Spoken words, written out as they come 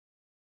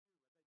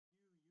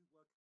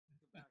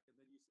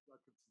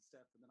welcome to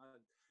Steph, and then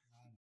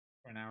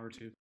for an hour or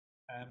two.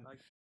 I'm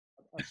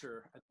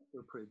sure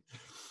we're pretty.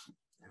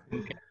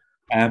 Okay.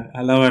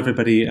 Hello,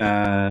 everybody.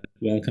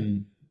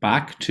 Welcome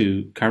back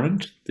to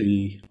Current,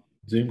 the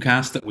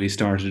zoomcast that we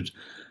started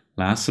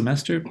last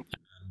semester,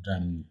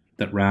 and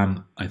that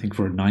ran, I think,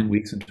 for 9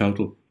 weeks in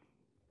total,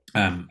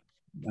 and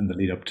the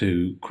lead up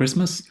to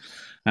Christmas.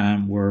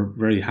 We're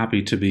very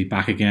happy to be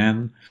back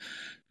again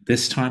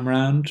this time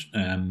around,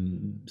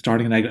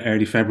 starting in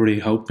early February,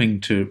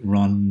 hoping to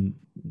run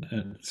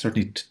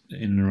certainly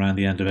in and around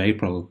the end of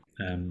April,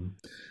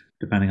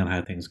 depending on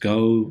how things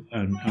go.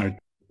 And our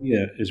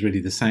idea is really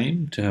the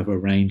same, to have a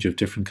range of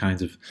different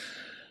kinds of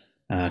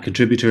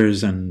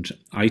contributors and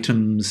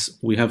items.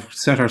 We have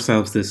set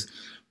ourselves this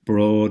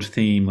broad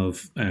theme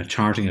of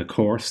charting a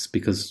course,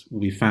 because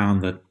we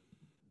found that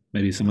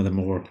maybe some of the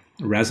more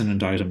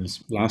resonant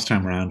items last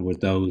time around were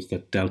those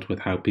that dealt with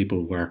how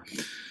people were,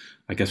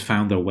 I guess,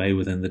 found their way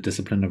within the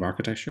discipline of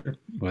architecture,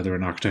 whether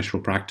in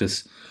architectural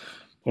practice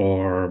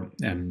or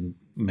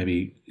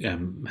maybe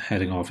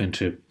heading off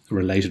into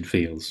related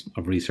fields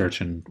of research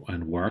and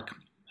work.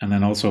 And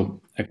then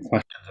also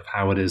questions of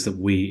how it is that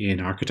we in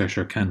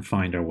architecture can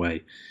find our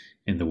way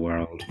in the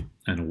world,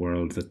 and a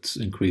world that's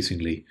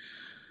increasingly,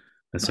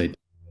 let's say,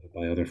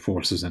 by other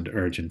forces and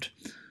urgent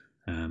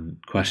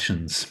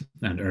questions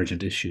and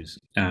urgent issues.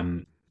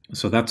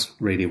 So that's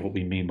really what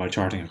we mean by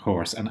charting a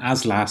course. And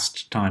as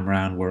last time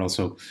round, we're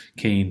also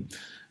keen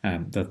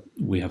that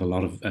we have a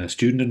lot of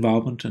student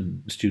involvement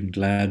and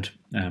student-led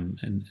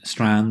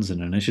strands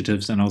and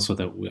initiatives, and also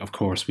that, of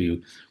course,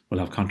 we will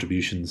have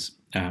contributions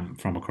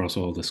from across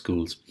all the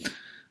schools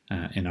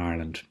in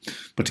Ireland.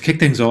 But to kick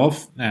things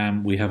off,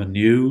 we have a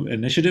new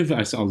initiative,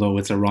 although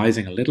it's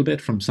arising a little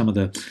bit from some of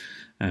the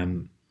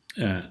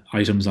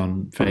items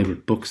on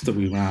favourite books that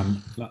we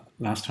ran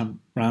last time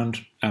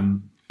round.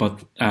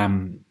 But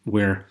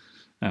we're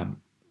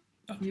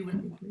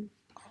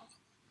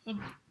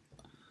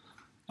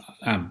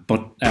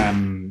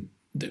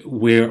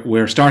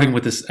we're starting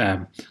with this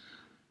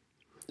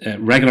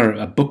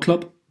regular book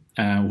club,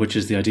 which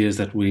is the idea is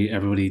that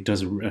everybody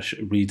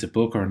reads a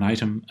book or an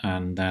item,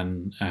 and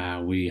then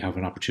we have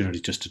an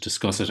opportunity just to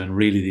discuss it. And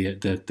really,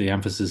 the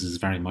emphasis is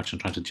very much on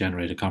trying to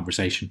generate a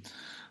conversation.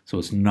 So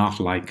it's not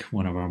like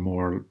one of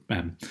our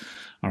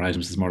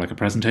items is more like a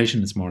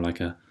presentation. It's more like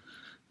an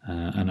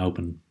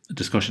open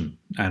discussion.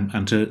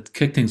 And to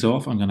kick things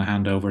off, I'm going to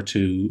hand over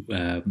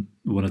to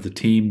one of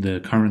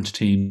the current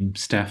team,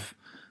 Steph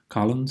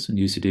Collins in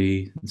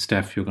UCD. And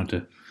Steph, you're going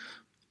to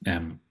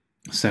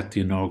set the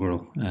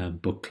inaugural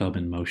book club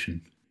in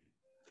motion.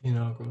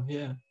 Inaugural,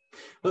 yeah.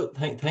 Well,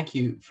 thank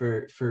you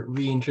for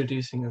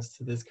reintroducing us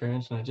to this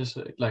current. And I just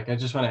want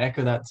to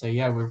echo that and say,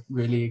 yeah, we're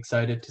really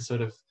excited to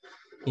sort of,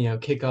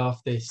 kick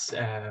off this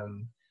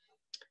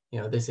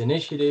this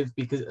initiative,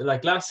 because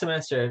like last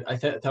semester, I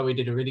thought we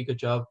did a really good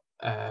job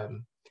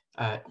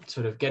at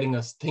sort of getting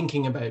us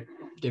thinking about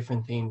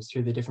different themes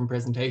through the different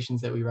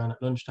presentations that we ran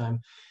at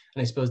lunchtime.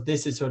 And I suppose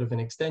this is sort of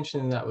an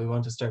extension of that. We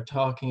want to start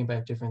talking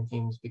about different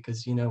themes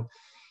because,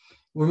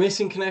 we're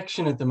missing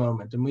connection at the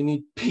moment and we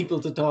need people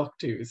to talk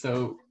to.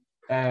 So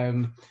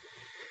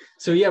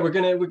yeah, we're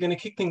gonna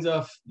kick things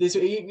off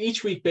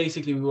each week.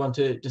 Basically, we want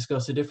to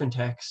discuss a different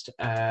text.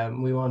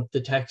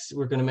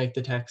 We're gonna make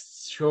the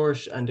texts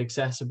short and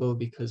accessible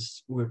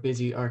because we're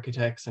busy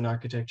architects and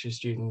architecture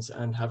students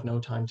and have no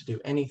time to do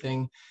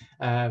anything.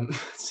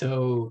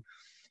 So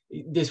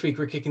this week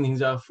we're kicking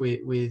things off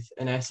with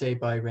an essay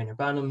by Reyner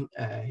Banham,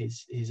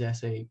 his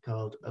essay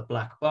called "A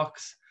Black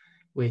Box,"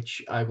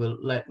 which I will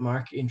let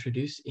Mark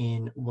introduce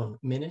in 1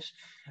 minute.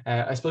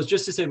 I suppose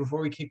just to say before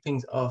we kick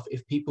things off,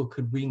 if people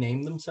could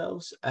rename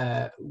themselves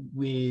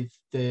with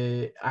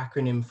the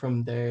acronym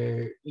from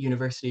their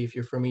university, if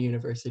you're from a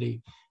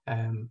university,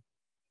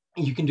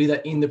 you can do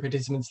that in the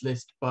participants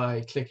list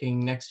by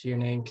clicking next to your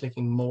name,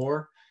 clicking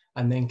more,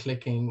 and then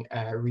clicking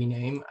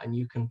rename, and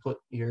you can put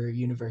your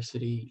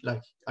university,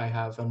 like I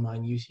have on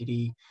mine,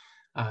 UCD,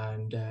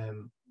 and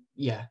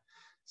yeah.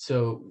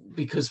 So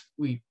because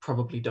we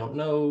probably don't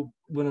know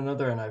one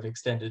another, and I've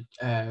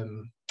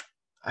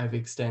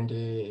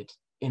extended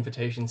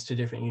invitations to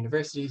different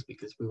universities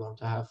because we want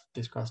to have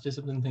this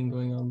cross-discipline thing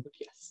going on. But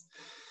yes,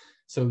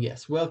 so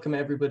yes, welcome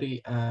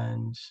everybody,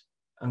 and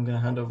I'm going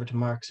to hand over to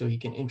Mark so he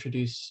can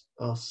introduce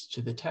us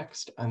to the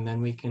text, and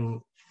then we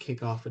can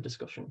kick off a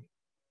discussion.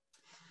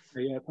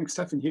 Yeah, thanks,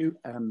 Steph and Hugh.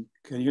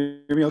 Can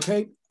you hear me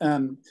okay?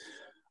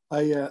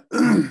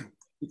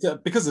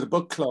 Because of the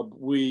book club,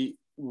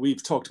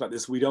 we've talked about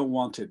this. We don't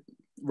want it,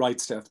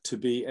 right, Steph, to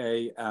be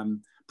a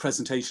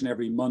presentation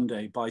every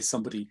Monday by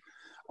somebody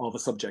of a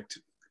subject,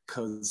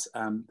 because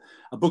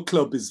a book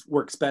club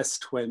works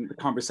best when the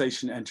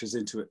conversation enters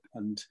into it,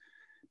 and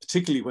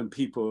particularly when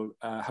people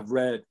have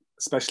read,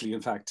 especially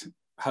in fact,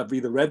 have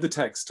either read the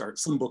text, or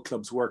some book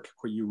clubs work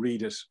where you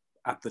read it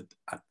at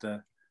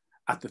the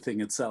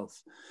thing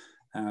itself.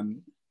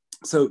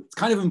 So it's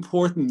kind of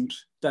important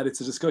that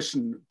it's a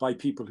discussion by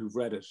people who've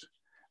read it,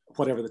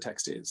 whatever the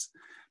text is,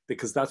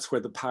 because that's where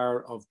the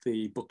power of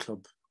the book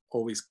club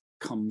always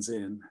comes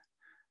in.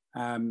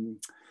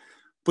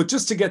 But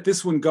just to get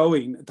this one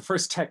going, the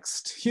first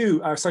text,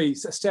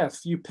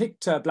 Steph, you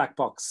picked Black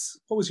Box.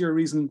 What was your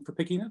reason for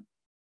picking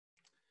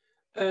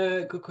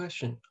it? Good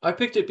question. I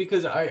picked it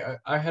because I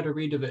had a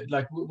read of it.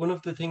 Like one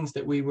of the things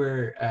that we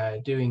were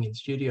doing in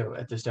studio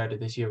at the start of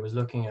this year was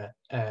looking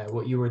at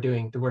what you were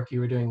doing, the work you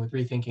were doing with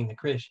Rethinking the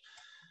Crit.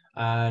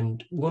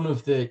 And one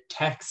of the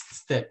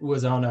texts that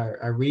was on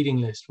our reading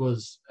list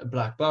was a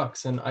Black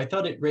Box. And I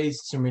thought it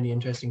raised some really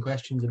interesting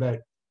questions about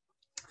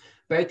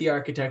the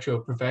architectural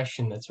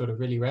profession that sort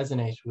of really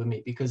resonated with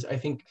me, because I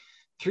think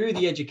through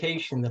the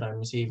education that I'm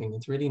receiving,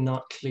 it's really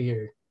not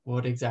clear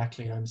what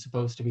exactly I'm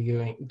supposed to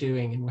be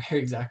doing and where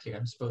exactly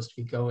I'm supposed to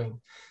be going.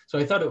 So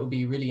I thought it would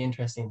be a really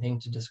interesting thing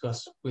to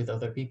discuss with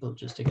other people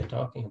just to get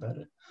talking about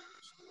it.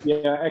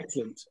 Yeah,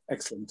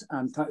 excellent.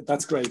 And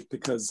that's great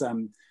because a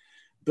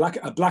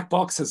black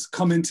box has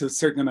come into a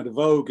certain amount of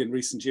vogue in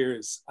recent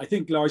years. I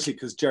think largely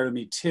because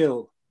Jeremy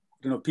Till, I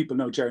don't know if people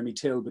know Jeremy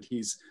Till, but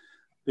he's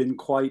been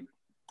quite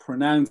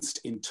pronounced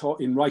in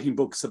writing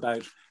books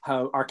about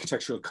how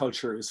architectural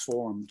culture is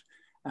formed.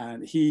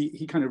 And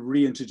he kind of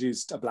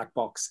reintroduced a black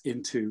box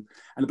and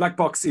the black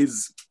box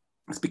is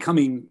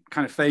becoming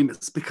kind of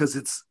famous because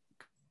it's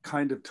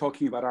kind of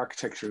talking about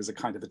architecture as a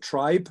kind of a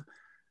tribe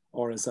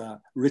or as a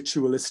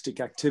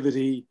ritualistic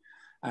activity,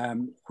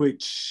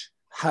 which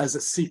has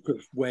a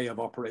secret way of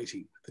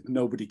operating that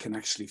nobody can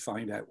actually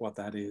find out what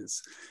that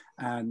is.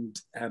 And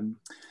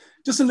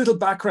just a little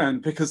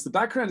background, because the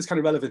background is kind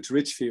of relevant to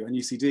Richview and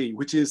UCD,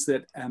 which is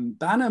that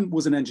Banham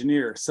was an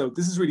engineer. So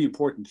this is really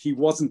important. He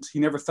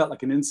never felt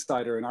like an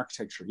insider in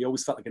architecture. He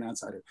always felt like an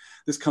outsider.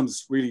 This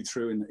comes really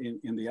through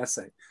in the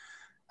essay.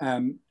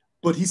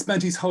 But he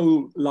spent his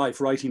whole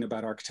life writing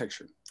about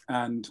architecture.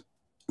 And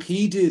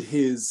he did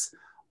his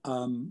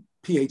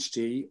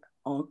PhD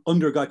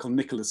under a guy called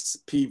Nicholas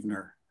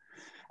Pevener.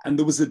 And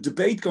there was a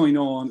debate going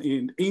on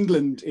in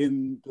England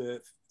in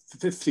the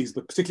 50s,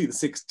 but particularly the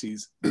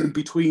 60s,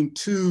 between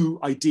two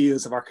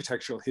ideas of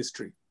architectural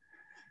history.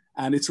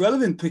 And it's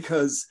relevant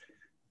because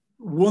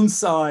one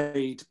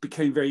side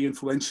became very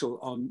influential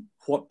on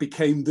what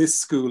became this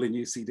school in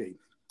UCD.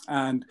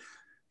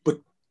 But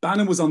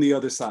Banham was on the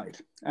other side,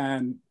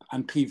 and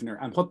Pevener.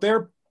 And what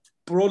they're,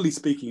 broadly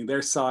speaking,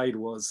 their side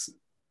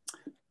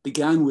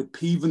began with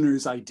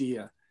Pevener's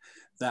idea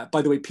that,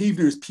 by the way,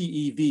 Pevener's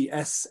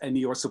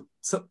P-E-V-S-N-E-R, so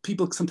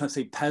people sometimes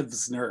say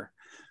Pevsner,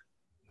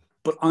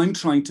 but I'm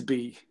trying to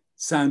be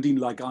sounding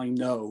like I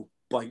know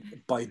by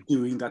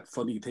doing that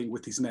funny thing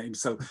with his name.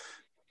 So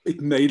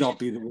it may not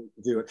be the way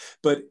to do it.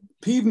 But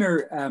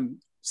Pevener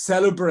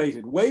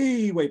celebrated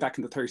way back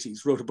in the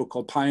 30s, wrote a book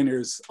called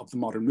Pioneers of the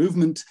Modern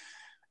Movement,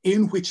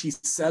 in which he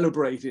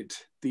celebrated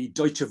the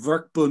Deutsche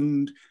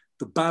Werkbund,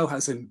 the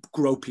Bauhaus and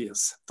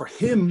Gropius. For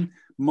him,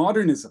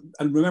 modernism,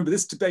 and remember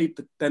this debate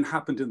that then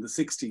happened in the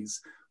 60s,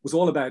 was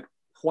all about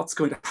what's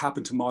going to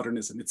happen to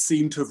modernism. It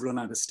seemed to have run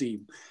out of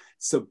steam.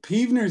 So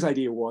Pevener's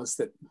idea was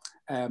that,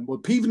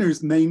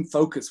 Pevener's main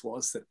focus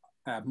was that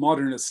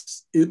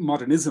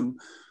modernism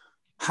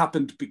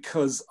happened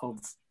because of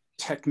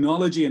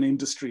technology and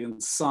industry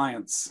and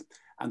science,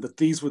 and that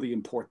these were the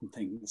important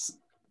things.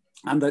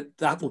 And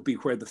that would be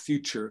where the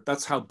future,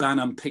 that's how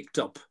Banham picked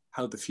up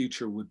how the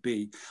future would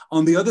be.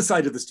 On the other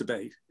side of this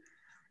debate,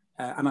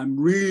 and I'm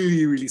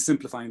really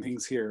simplifying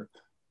things here,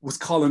 was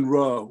Colin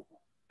Rowe.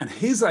 And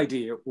his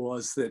idea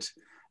was that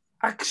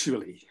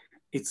actually,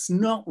 it's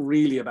not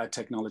really about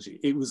technology.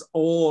 It was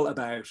all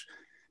about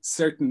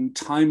certain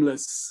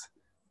timeless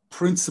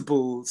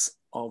principles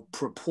of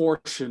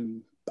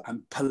proportion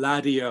and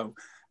palladio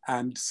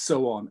and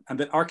so on. And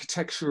that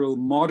architectural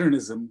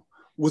modernism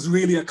was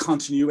really a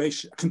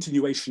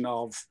continuation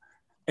of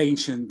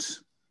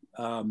ancient,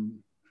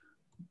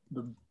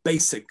 the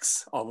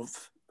basics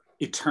of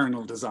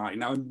eternal design.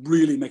 Now I'm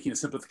really making a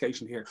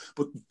simplification here,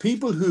 but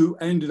people who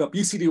ended up,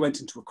 UCD went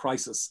into a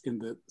crisis in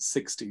the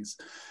 60s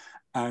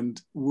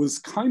and was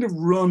kind of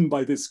run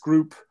by this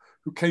group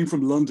who came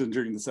from London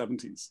during the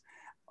 70s.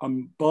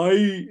 By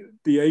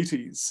the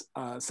 80s,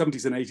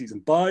 70s and 80s,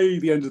 and by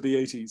the end of the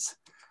 80s,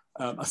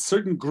 a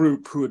certain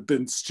group who had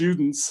been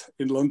students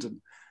in London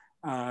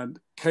and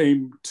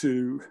came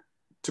to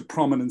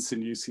prominence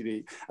in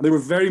UCD. And they were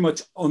very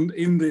much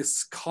in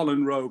this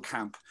Colin Rowe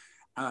camp.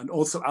 And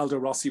also Aldo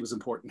Rossi was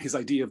important. His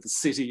idea of the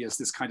city as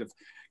this kind of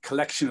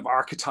collection of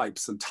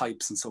archetypes and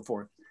types and so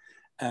forth.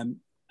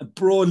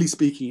 Broadly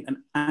speaking,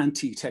 an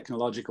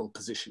anti-technological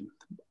position,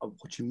 of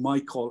what you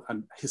might call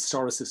an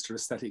historicist or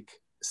aesthetic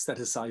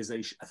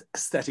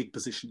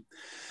position.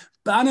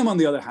 Banham, on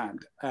the other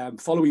hand,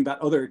 following that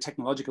other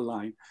technological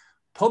line,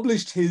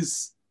 published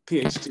his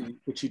PhD,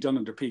 which he'd done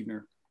under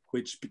Pevener,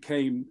 which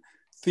became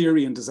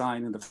Theory and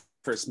Design in the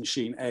First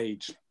Machine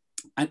Age.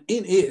 And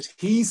in it,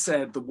 he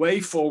said the way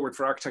forward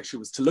for architecture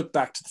was to look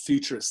back to the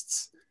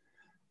futurists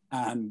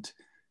and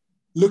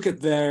look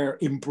at their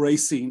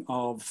embracing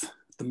of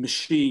the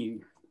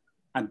machine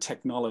and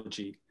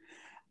technology.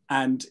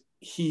 And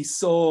he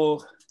saw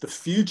the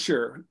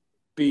future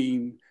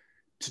being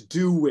to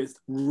do with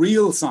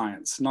real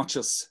science, not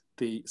just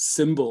the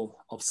symbol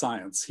of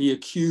science. He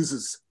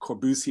accuses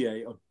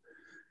Corbusier of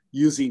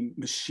using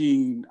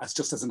machine as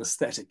just as an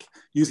aesthetic,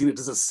 using it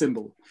as a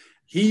symbol.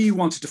 He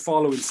wanted to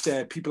follow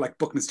instead people like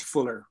Buckminster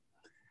Fuller.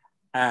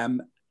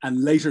 And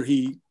later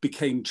he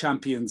became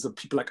champions of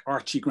people like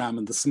Archie Graham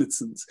and the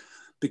Smithsons,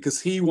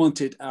 because he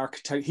wanted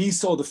he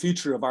saw the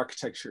future of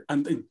architecture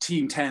and in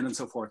Team 10 and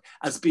so forth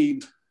as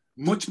being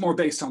much more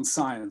based on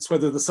science,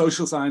 whether the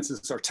social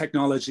sciences or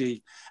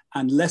technology,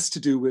 and less to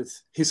do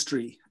with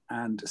history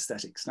and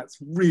aesthetics. That's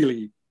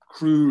really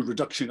crude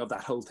reduction of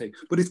that whole thing.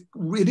 But it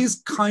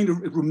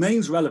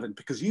remains relevant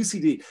because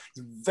UCD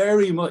is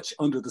very much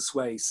under the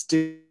sway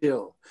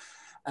still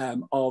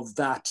of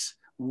that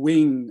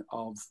wing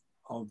of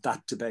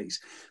that debate.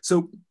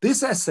 So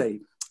this essay,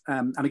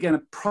 and again,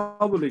 I'm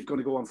probably going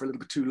to go on for a little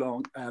bit too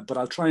long, but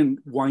I'll try and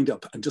wind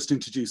up and just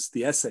introduce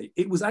the essay.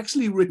 It was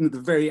actually written at the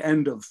very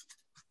end of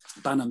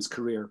Banham's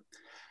career.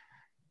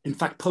 In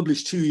fact,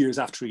 published 2 years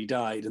after he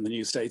died in the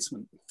New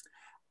Statesman.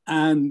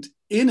 And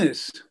in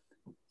it,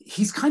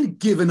 he's kind of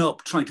given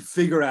up trying to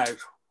figure out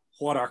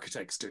what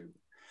architects do.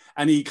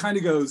 And he kind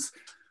of goes,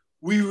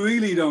 we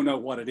really don't know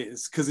what it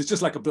is, because it's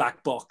just like a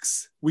black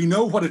box. We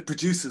know what it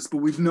produces, but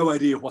we've no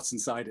idea what's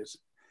inside it.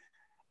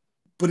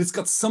 But it's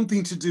got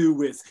something to do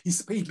with,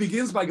 he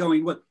begins by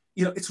going, well,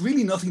 you know, it's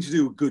really nothing to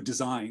do with good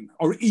design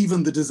or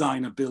even the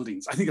design of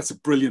buildings. I think that's a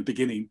brilliant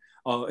beginning.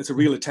 It's a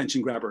real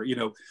attention grabber. You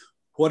know,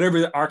 whatever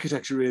the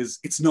architecture is,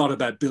 it's not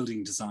about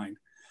building design.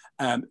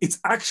 It's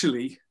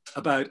actually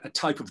about a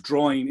type of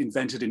drawing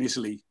invented in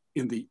Italy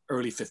in the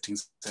early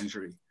 15th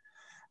century.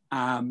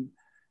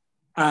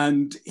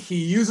 And he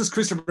uses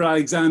Christopher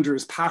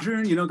Alexander's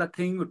pattern, you know, that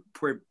thing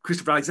where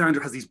Christopher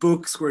Alexander has these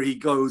books where he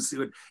goes,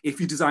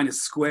 if you design a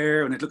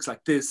square and it looks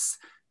like this,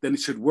 then it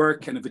should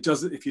work. And if it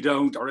doesn't, if you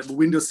don't, or the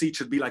window seat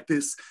should be like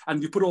this.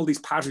 And you put all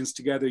these patterns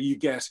together, you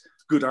get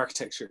good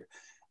architecture.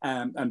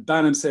 And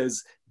Banham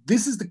says,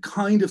 this is the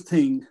kind of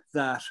thing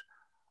that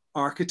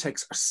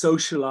architects are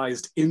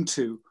socialized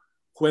into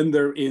when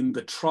they're in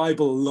the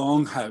tribal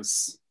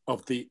longhouse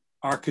of the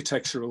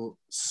architectural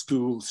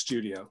school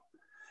studio.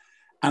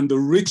 And the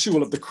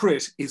ritual of the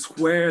crit is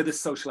where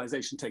this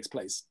socialization takes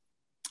place.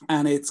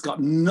 And it's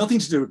got nothing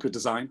to do with good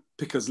design,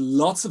 because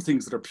lots of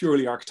things that are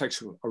purely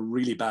architectural are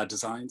really bad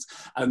designs,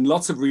 and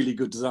lots of really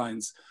good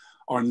designs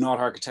are not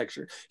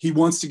architecture. He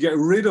wants to get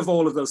rid of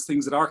all of those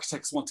things that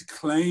architects want to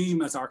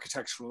claim as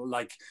architectural,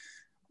 like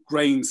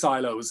grain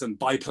silos and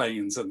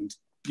biplanes and,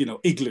 you know,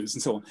 igloos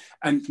and so on.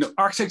 And, you know,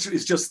 architecture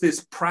is just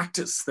this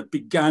practice that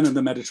began in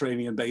the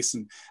Mediterranean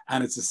basin,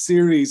 and it's a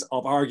series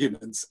of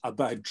arguments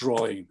about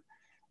drawing.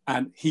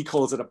 And he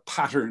calls it a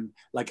pattern,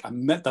 like the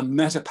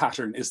meta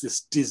pattern is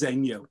this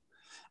disegno.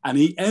 And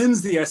he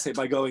ends the essay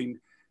by going,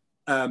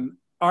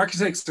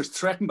 architects are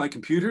threatened by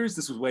computers.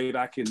 This was way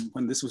back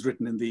when this was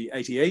written in the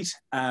 88,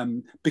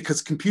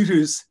 because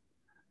computers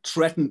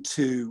threaten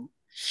to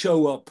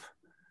show up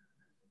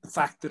the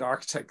fact that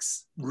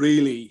architects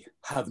really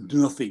have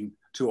nothing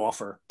to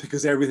offer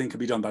because everything can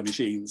be done by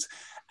machines.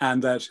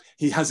 And that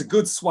he has a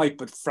good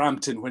swipe at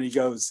Frampton when he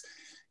goes,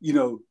 you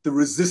know, the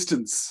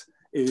resistance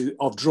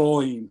of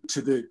drawing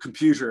to the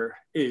computer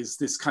is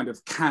this kind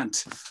of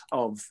cant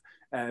of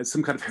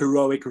some kind of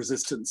heroic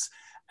resistance.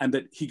 And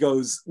that he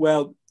goes,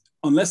 well,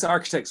 unless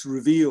architects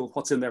reveal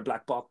what's in their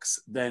black box,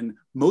 then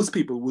most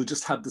people will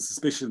just have the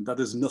suspicion that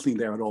there's nothing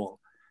there at all.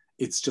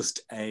 It's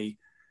just a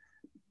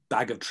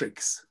bag of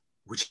tricks,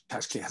 which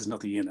actually has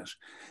nothing in it.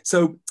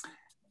 So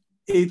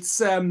it's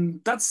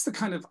that's the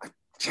kind of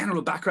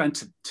general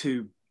background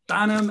to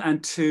Banham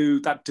and to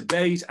that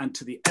debate and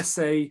to the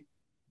essay.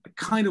 I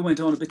kind of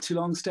went on a bit too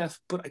long, Steph,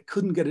 but I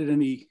couldn't get it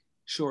any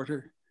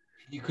shorter.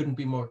 You couldn't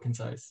be more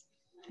concise.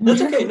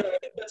 That's okay. No,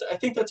 I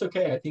think that's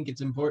okay. I think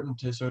it's important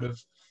to sort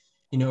of,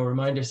 you know,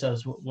 remind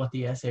ourselves what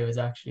the essay was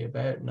actually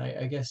about. And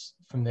I guess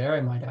from there, I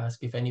might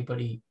ask if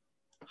anybody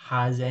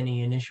has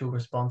any initial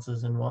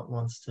responses and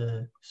wants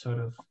to sort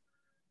of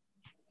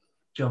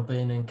jump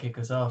in and kick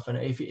us off. And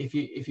if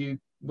you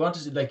want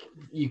to, like,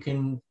 you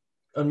can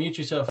unmute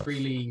yourself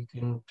freely. You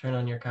can turn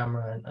on your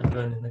camera and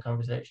join in the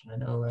conversation. I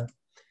know.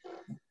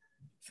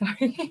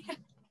 Sorry.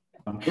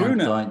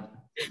 Bruna.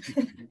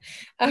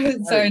 I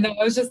was sorry. No,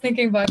 I was just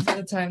thinking back to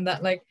the time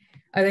that, like,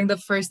 I think the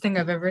first thing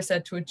I've ever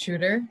said to a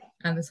tutor,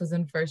 and this was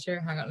in first year.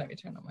 Hang on, let me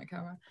turn on my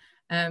camera.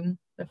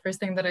 The first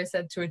thing that I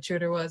said to a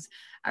tutor was,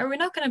 "Are we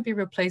not going to be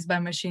replaced by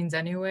machines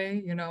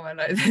anyway?" You know,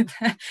 and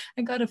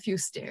I got a few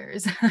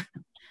stares.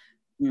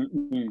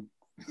 Mm-hmm.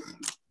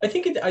 I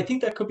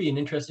think that could be an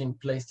interesting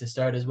place to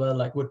start as well.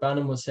 Like what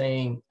Banham was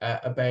saying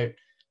about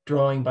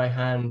drawing by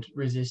hand,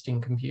 resisting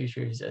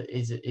computers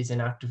is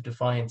an act of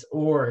defiance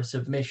or a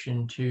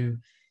submission to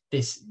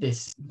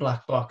this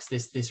black box,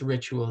 this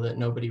ritual that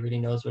nobody really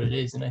knows what it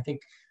is. And I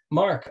think,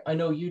 Mark, I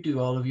know you do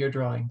all of your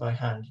drawing by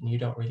hand and you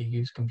don't really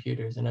use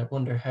computers, and I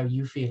wonder how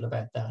you feel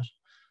about that.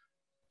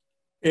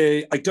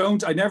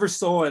 I never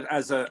saw it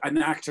as an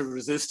act of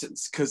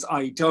resistance, because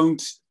I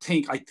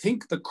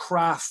think the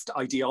craft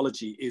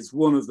ideology is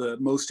one of the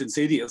most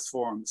insidious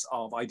forms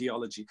of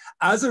ideology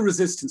as a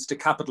resistance to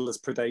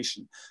capitalist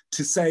predation,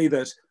 to say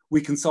that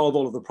we can solve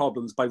all of the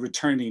problems by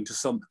returning to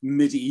some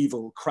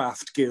medieval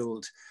craft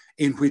guild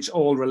in which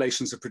all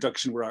relations of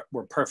production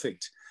were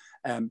perfect,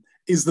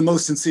 is the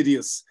most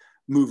insidious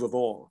move of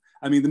all.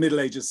 I mean, the Middle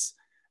Ages,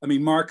 I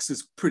mean, Marx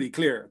is pretty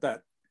clear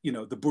that, you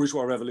know, the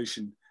bourgeois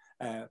revolution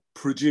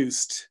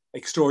produced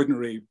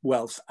extraordinary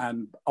wealth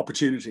and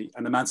opportunity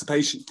and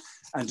emancipation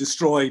and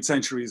destroyed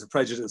centuries of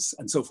prejudice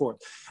and so forth.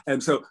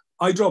 And so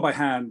I draw by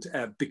hand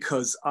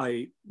because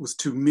I was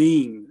too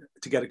mean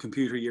to get a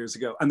computer years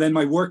ago. And then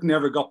my work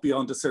never got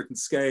beyond a certain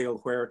scale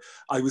where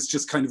I was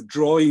just kind of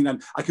drawing,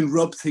 and I can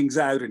rub things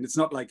out, and it's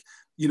not like,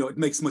 you know, it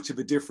makes much of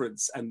a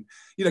difference. And,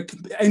 you know,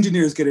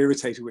 engineers get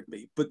irritated with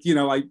me, but, you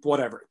know,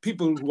 whatever.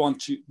 People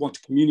want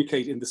to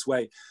communicate in this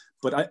way.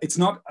 But it's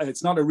not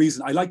a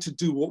reason. I like to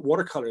do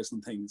watercolors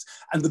and things.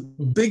 And the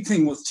big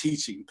thing was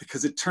teaching,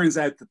 because it turns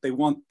out that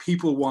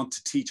people want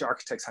to teach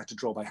architects how to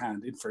draw by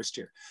hand in first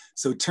year.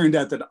 So it turned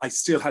out that I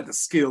still had the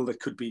skill that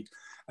could be,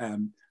 I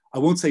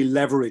won't say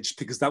leveraged,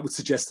 because that would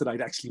suggest that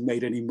I'd actually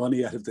made any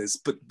money out of this,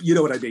 but you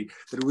know what I mean,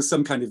 that it was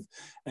some kind of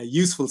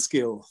useful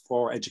skill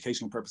for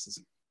educational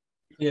purposes.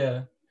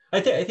 Yeah,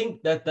 I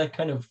think that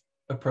kind of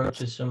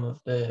approaches some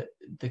of the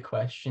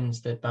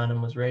questions that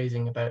Banham was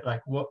raising about,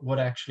 like, what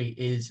actually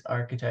is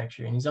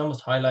architecture, and he's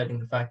almost highlighting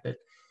the fact that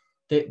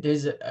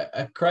there's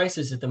a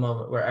crisis at the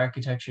moment where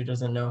architecture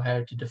doesn't know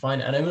how to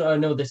define it. And I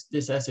know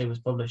this essay was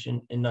published in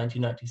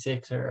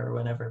 1996 or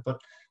whenever,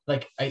 but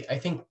like I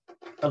think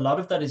a lot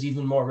of that is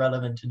even more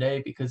relevant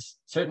today, because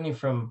certainly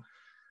from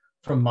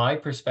my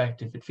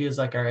perspective, it feels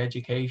like our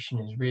education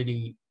is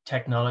really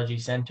technology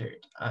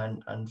centered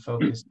and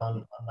focused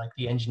on like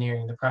the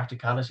engineering, the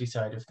practicality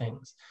side of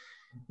things,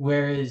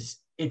 whereas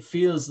it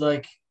feels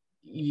like,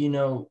 you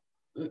know,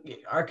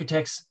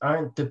 architects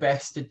aren't the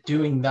best at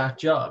doing that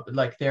job.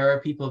 Like, there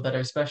are people that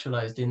are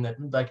specialized in that,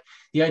 like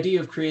the idea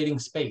of creating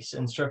space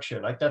and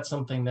structure, like that's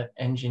something that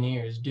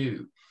engineers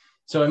do.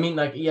 So I mean,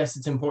 like, yes,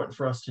 it's important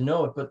for us to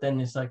know it, but then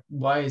it's like,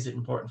 why is it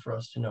important for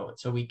us to know it?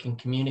 So we can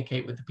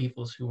communicate with the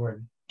people who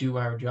do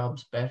our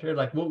jobs better.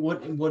 Like,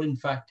 what in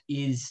fact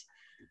is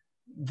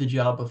the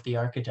job of the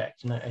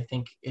architect? And I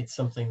think it's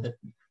something that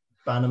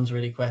Banham's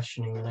really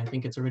questioning, and I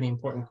think it's a really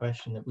important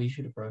question that we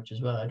should approach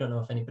as well. I don't know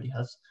if anybody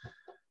has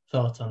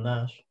thoughts on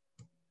that.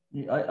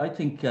 Yeah, I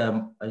think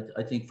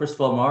first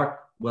of all, Mark,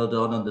 well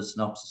done on the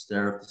synopsis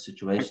there of the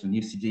situation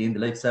in UCD in the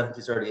late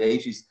 70s, early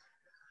 80s.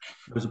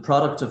 It was a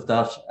product of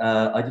that.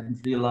 I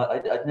didn't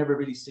realize, I'd never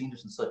really seen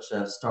it in such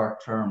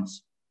stark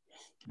terms,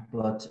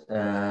 but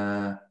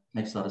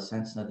makes a lot of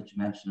sense now that you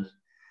mention it.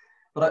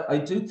 But I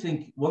do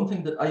think one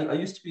thing that I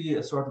used to be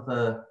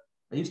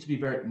I used to be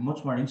very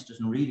much more interested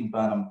in reading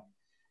Banham.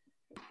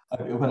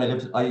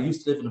 I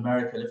used to live in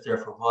America. I lived there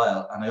for a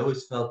while, and I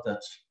always felt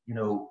that, you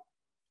know,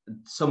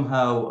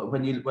 somehow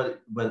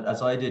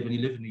as I did, when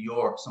you live in New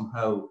York,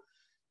 somehow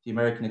the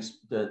American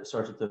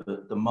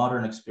the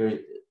modern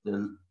experience,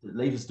 the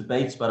latest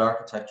debates about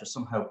architecture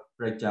somehow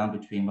break down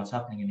between what's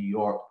happening in New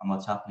York and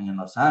what's happening in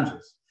Los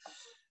Angeles.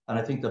 And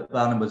I think that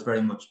Banham was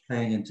very much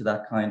playing into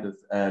that kind of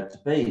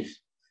debate.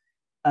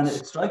 And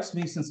it strikes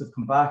me, since I've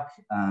come back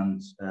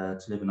and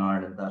to live in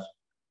Ireland, that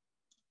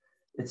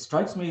it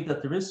strikes me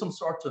that there is some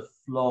sort of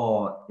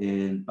flaw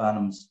in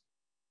Banham's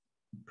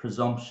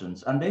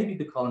presumptions, and maybe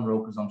the Colin Rowe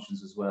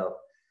presumptions as well,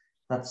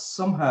 that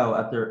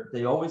somehow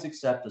they always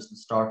accept as the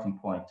starting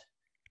point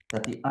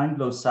that the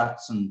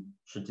Anglo-Saxon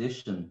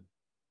tradition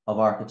of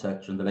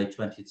architecture in the late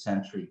 20th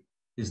century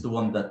is the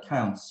one that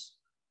counts,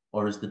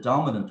 or is the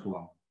dominant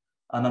one.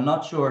 And I'm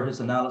not sure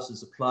his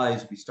analysis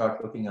applies if we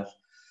start looking at,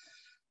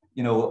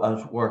 you know,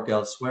 at work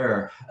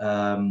elsewhere.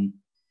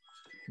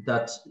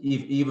 That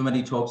even when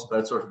he talks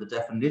about sort of the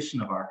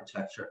definition of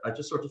architecture, I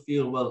just sort of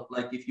feel, well,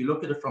 like if you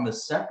look at it from a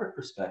separate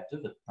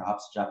perspective,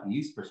 perhaps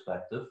Japanese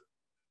perspective,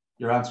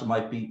 your answer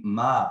might be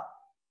ma,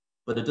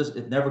 but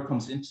it never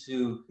comes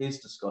into his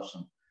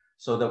discussion.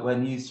 So that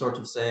when he's sort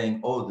of saying,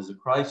 oh, there's a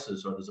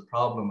crisis or there's a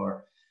problem,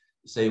 or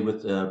say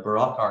with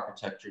Baroque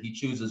architecture, he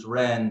chooses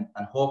Wren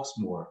and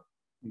Hawksmoor,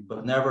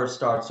 but never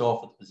starts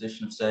off with the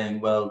position of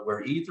saying, well,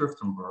 were either of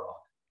them Baroque?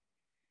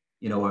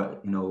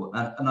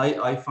 And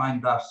I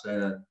find that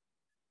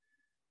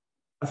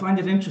I find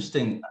it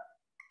interesting.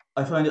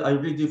 I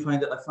really do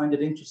find it. I find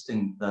it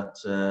interesting that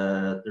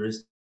there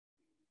is.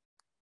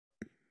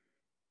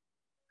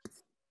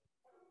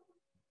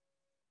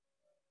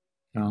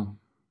 No,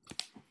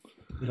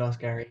 We lost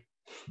Gary.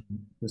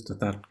 just at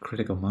that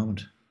critical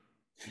moment.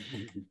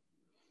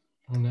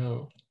 Oh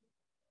no.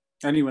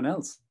 Anyone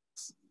else?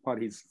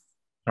 What he's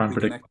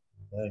Unpredictable.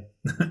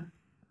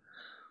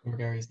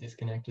 Gary's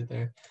disconnected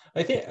there.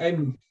 I think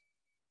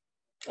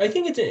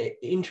it's an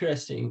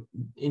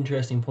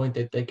interesting point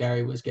that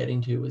Gary was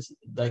getting to, was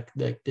like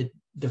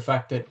the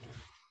fact that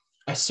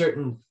a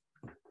certain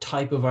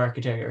type of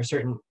architecture, or a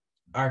certain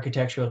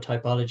architectural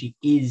typology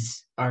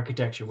is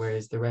architecture,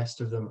 whereas the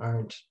rest of them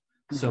aren't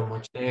so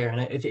much there.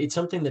 And it's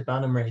something that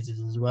Banham raises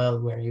as well,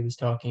 where he was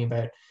talking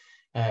about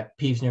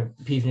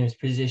Pevener's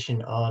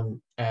position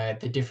on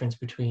the difference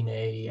between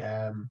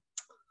a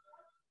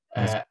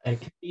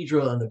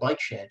cathedral and a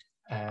bike shed.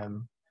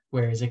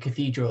 whereas a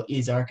cathedral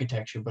is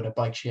architecture, but a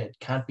bike shed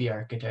can't be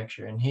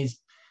architecture. And his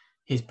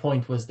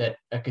point was that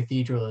a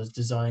cathedral is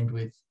designed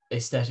with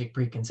aesthetic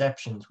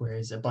preconceptions,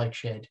 whereas a bike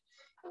shed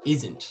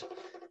isn't.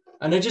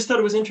 And I just thought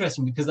it was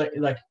interesting because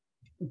like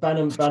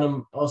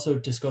Banham also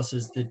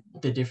discusses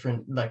the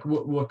different, like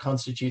what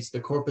constitutes the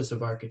corpus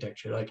of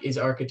architecture. Like, is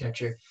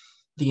architecture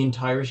the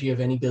entirety of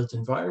any built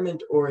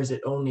environment, or is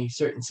it only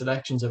certain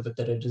selections of it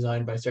that are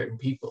designed by certain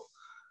people?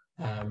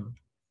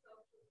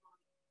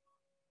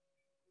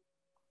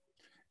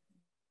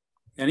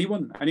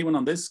 Anyone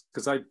on this?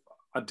 Because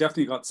I've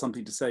definitely got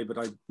something to say, but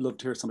I'd love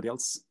to hear somebody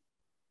else.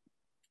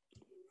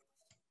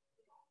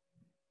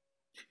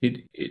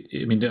 I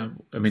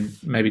mean,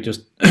 maybe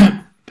just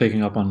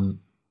picking up on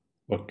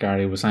what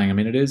Gary was saying. I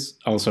mean, it is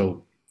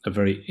also a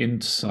very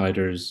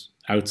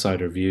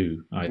outsider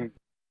view. Like,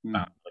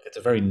 it's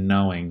a very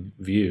knowing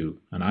view,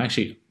 and I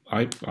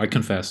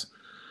confess,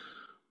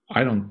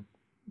 I don't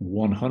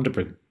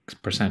 100%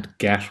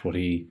 get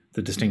the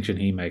distinction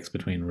he makes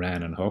between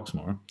Wren and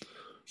Hawksmoor,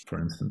 for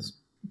instance.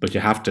 But you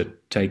have to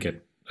take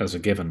it as a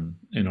given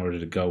in order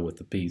to go with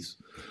the piece,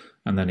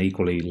 and then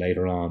equally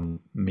later on,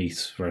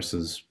 Meese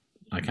versus,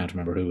 I can't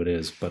remember who it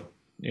is, but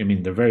I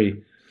mean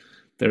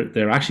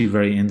they're actually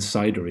very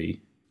insidery,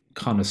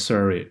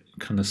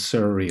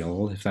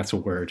 connoisseurial, if that's a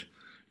word,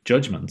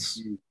 judgments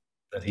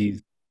that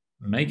he's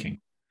making,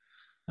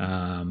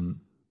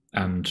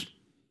 and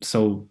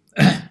so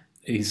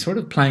he's sort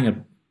of playing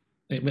a.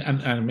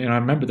 And I mean, I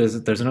remember there's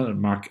another,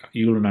 Mark,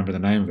 you'll remember the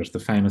name of it, the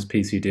famous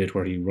piece he did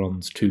where he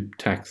runs two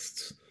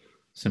texts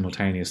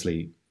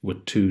simultaneously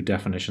with two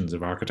definitions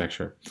of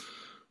architecture.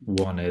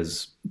 One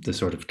is the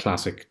sort of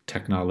classic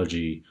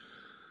technology.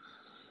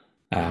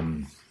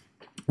 One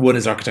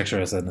is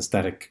architecture as an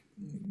aesthetic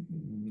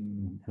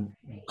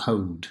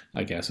code,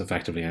 I guess,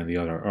 effectively, and the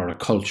other, or a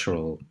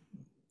cultural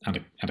and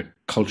a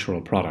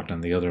cultural product,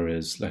 and the other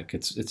is like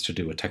it's to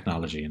do with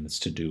technology and it's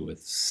to do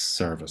with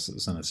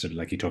services, and it's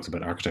like he talks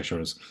about architecture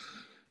as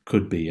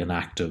could be an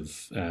act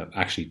of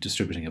actually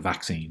distributing a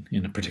vaccine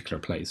in a particular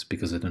place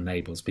because it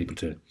enables people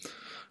to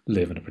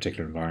live in a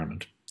particular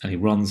environment. And he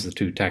runs the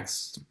two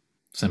texts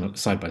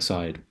side by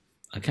side.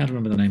 I can't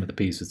remember the name of the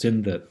piece. It's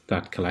in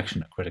that collection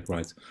that Critic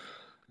writes.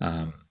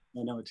 I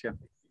know it, yeah.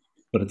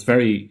 But it's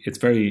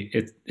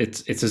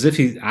as if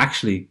he's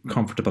actually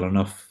comfortable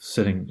enough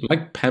sitting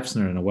like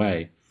Pevsner in a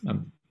way.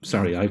 I'm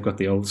sorry, I've got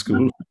the old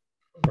school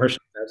version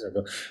of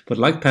Pevsner, but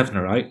like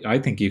Pevsner, I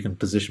think you can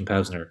position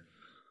Pevsner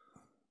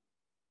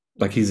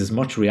like he's as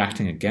much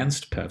reacting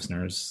against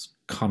Pevsner's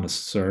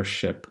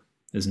connoisseurship,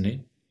 isn't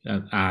he,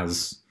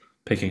 as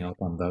picking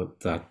up on those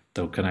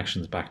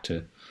connections back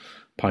to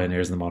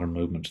pioneers in the modern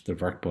movement, the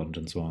Werkbund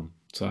and so on.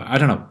 So I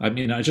don't know. I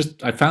mean, I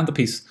found the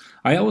piece.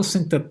 I always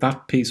think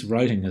that piece of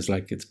writing is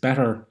like it's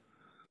better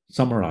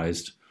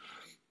summarized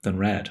than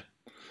read,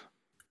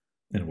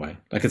 in a way.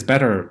 Like it's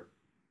better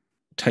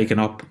taken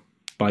up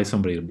by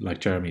somebody like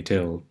Jeremy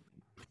Till,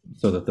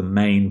 so that the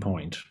main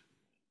point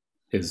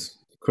is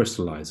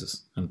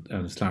crystallizes and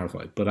is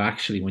clarified. But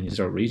actually, when you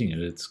start reading it,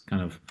 it's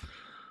kind of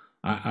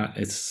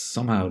it's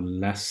somehow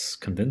less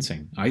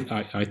convincing.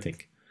 I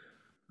think.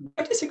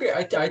 I disagree.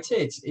 I'd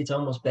say it's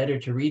almost better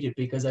to read it,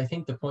 because I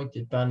think the point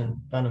that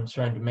Banham's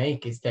trying to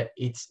make is that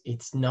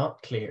it's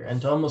not clear,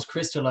 and to almost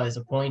crystallize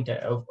a point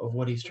of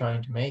what he's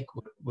trying to make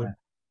would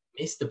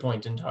miss the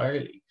point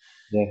entirely.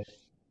 Yeah,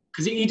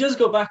 because he does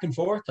go back and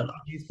forth a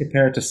lot. He's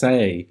prepared to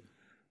say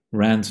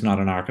Wren's not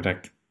an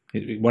architect.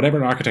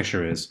 Whatever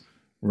architecture is,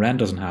 Wren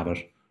doesn't have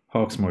it.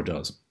 Hawksmoor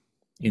does,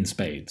 in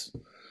spades.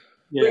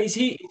 Yeah. But is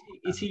he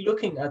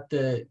looking at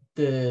the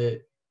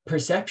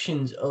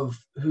perceptions of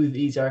who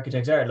these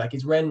architects are? Like,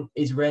 is Wren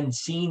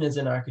seen as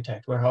an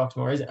architect where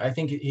Hawksmoor isn't? I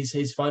think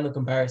his final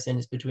comparison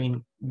is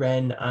between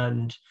Wren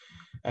and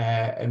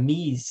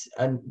Mies,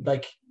 and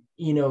like,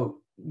 you know,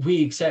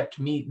 we accept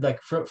me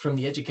like from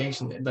the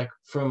education, like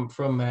from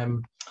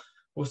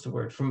what's the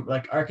word, from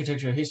like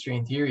architectural history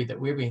and theory that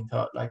we're being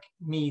taught, like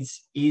Mies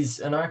is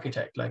an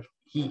architect, like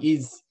he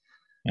is,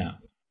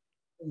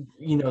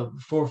 you know,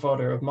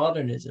 forefather of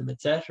modernism,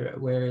 etc.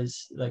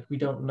 Whereas like we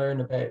don't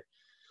learn about,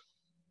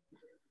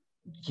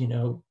 you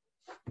know,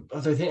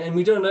 other things. And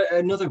we don't.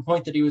 Another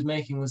point that he was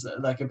making was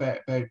like about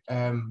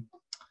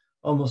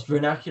almost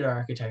vernacular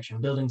architecture,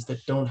 buildings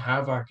that don't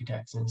have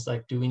architects, and it's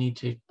like, do we need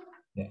to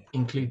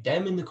include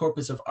them in the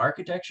corpus of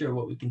architecture, or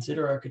what we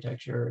consider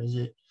architecture, or is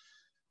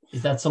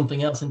that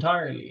something else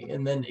entirely?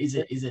 And then is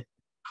it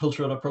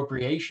cultural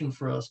appropriation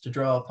for us to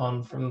draw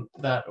upon from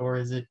that, or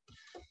is it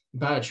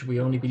bad? Should we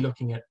only be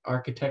looking at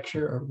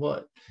architecture, or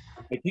what?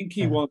 I think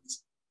he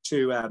wants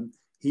to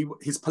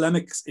his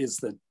polemics is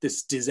that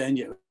this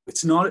diseño,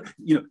 it's not,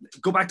 you know,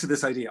 go back to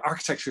this idea,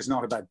 architecture is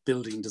not about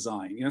building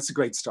design. You know, it's a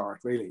great start,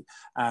 really,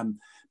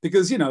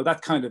 because, you know,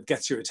 that kind of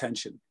gets your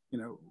attention. You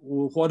know,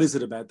 well, what is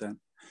it about then,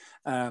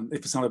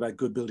 if it's not about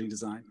good building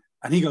design?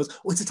 And he goes,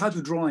 oh, it's a type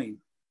of drawing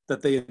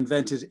that they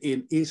invented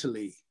in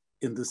Italy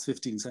in this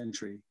 15th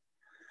century.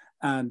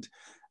 And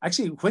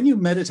actually, when you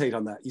meditate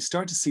on that, you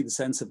start to see the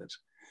sense of it.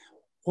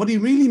 what he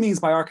really means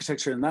by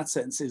architecture in that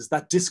sense is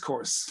that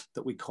discourse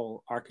that we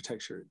call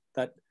architecture,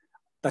 that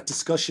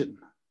discussion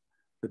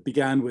that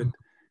began with,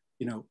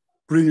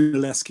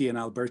 Brunelleschi and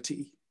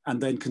Alberti,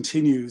 and then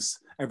continues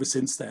ever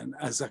since then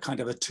as a kind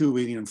of a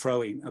to-ing and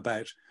fro-ing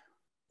about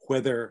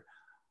whether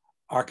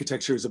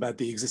architecture is about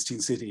the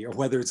existing city or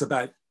whether it's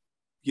about,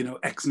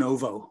 ex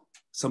novo,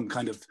 some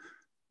kind of,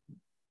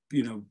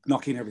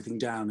 knocking everything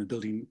down and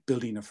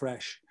building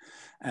afresh.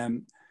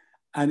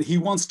 And he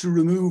wants to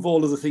remove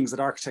all of the things that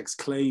architects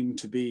claim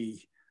to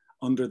be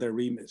under their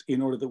remit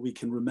in order that we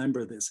can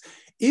remember this.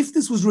 If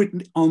this was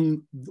written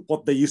on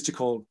what they used to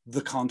call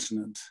the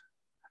continent,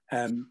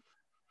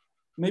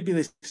 maybe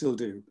they still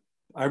do.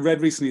 I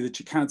read recently that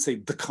you can't say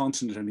the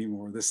continent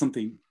anymore. There's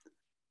something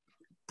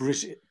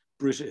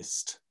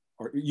Britishist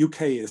or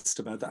UKist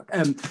about that.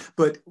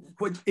 But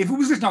if it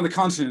was written on the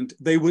continent,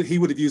 he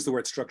would have used the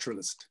word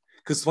structuralist,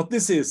 because what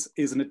this is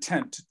an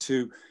attempt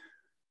to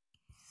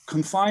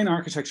confine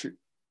architecture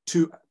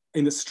to,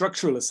 in a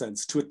structural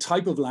sense, to a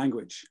type of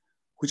language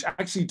which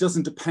actually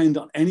doesn't depend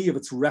on any of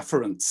its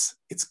reference.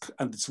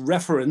 Its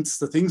reference,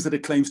 the things that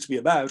it claims to be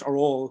about, are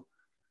all,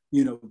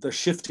 they're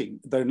shifting.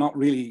 They're not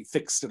really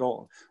fixed at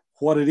all.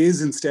 What it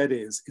is instead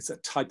it's a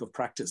type of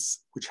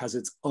practice which has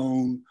its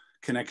own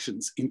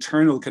connections,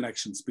 internal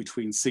connections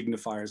between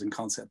signifiers and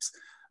concepts,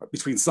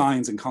 between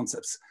signs and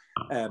concepts.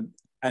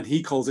 And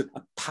he calls it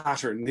a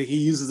pattern. He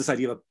uses this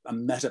idea of a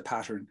meta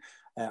pattern,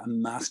 a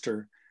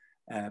master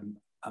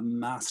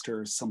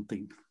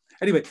something.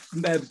 Anyway,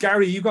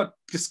 Gary, you got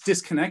just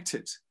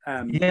disconnected.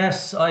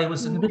 Yes, I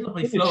was in the middle of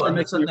my flow,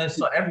 and suddenly I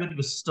saw everybody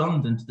was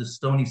stunned into this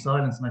stony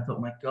silence, and I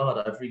thought, my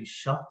God, I've really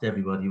shocked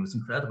everybody. It was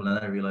incredible, and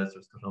then I realized I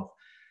was cut off.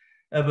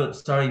 But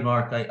sorry,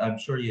 Mark, I'm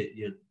sure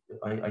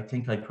I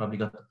think I probably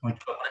got the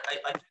point. But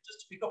I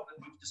just to pick up what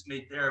we've just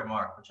made there,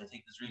 Mark, which I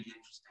think is really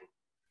interesting,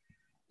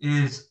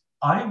 is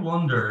I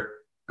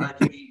wonder,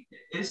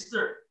 is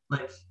there,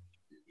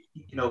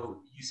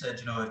 you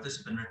said, if this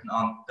had been written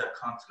on the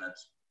continent,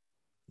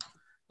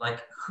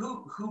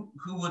 who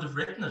would have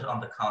written it on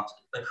the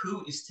continent?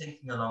 Who is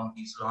thinking along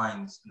these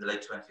lines in the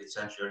late 20th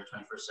century or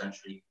 21st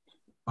century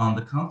on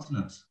the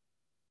continent?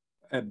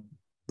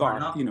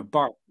 Barth.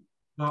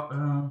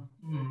 I'm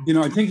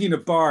thinking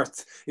of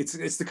Barth.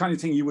 It's the kind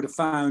of thing you would have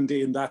found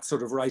in that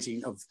sort of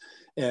writing of,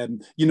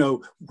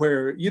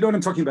 where, what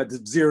I'm talking about, the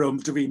 0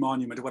 degree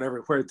monument or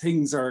whatever, where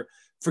things are,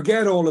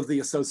 forget all of the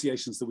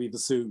associations that we've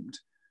assumed.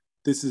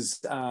 This is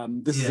a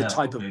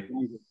type of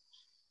language.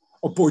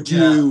 Or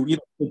Bourdieu,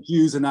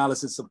 Bourdieu's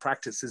analysis of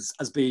practice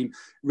as being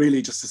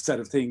really just a set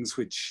of things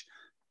which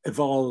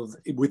evolve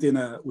within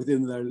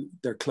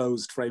their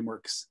closed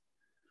frameworks.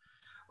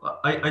 Well,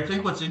 I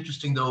think what's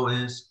interesting though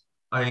is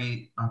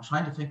I'm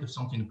trying to think of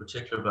something in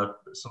particular about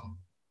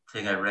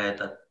something I read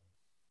that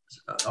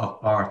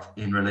of Barth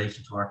in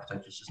relation to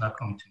architecture. It's just not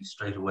coming to me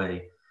straight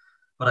away.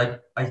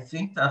 But I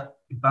think that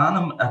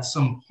Banham at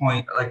some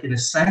point, in a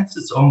sense,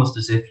 it's almost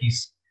as if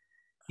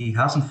he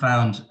hasn't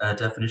found a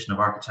definition of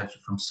architecture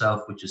for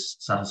himself which is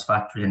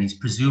satisfactory, and he's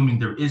presuming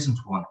there isn't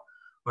one.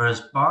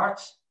 Whereas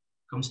Barth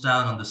comes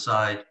down on the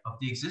side of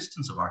the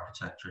existence of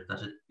architecture,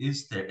 that it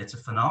is there, it's a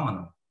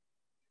phenomenon,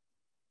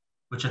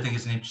 which I think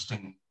is an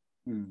interesting,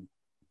 I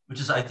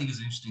think is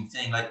an interesting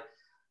thing.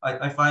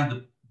 I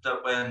find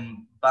that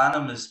when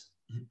Banham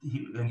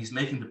when he's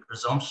making the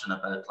presumption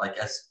about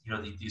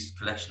these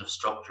collection of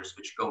structures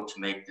which go to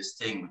make this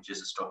thing, which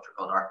is a structure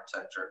called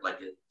architecture,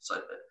 it's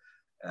like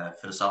a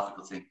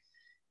philosophical thing,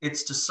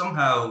 it's to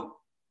somehow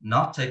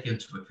not take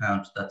into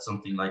account that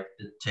something like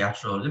the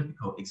Teatro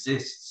Olimpico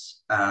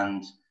exists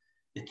and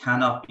it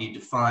cannot be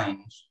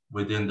defined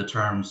within the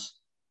terms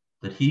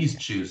that he's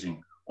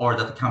choosing, or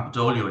that the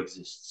Campidoglio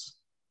exists.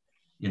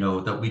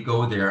 That we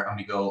go there and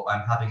we go,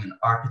 I'm having an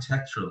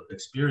architectural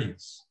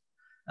experience,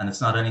 and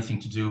it's not anything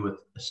to do with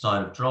a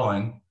style of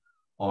drawing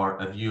or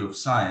a view of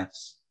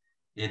science.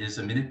 It is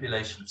a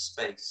manipulation of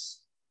space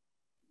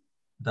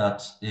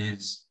that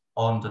is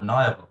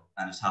undeniable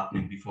and is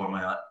happening before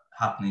my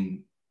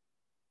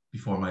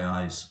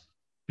eyes,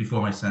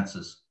 before my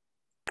senses.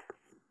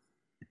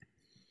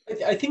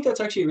 I think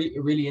that's actually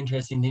a really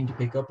interesting thing to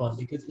pick up on,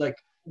 because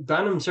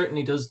Banham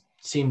certainly does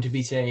seem to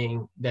be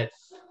saying that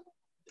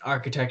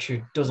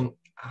architecture doesn't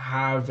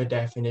have a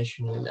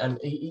definition, and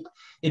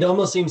it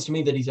almost seems to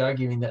me that he's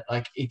arguing that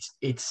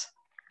it's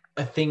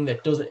a thing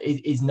that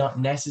is not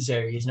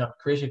necessary, is not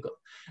critical.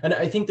 And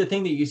I think the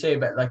thing that you say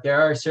about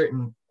there are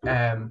certain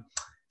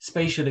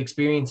spatial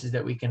experiences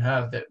that we can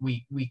have that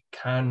we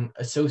can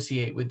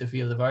associate with the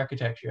field of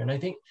architecture, and I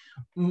think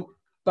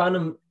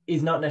Banham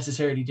is not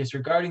necessarily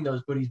disregarding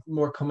those, but he's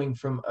more coming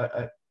from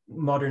a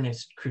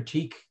modernist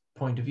critique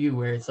point of view,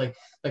 where it's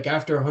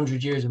after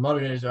 100 years of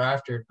modernism, or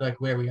after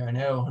where we are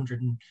now,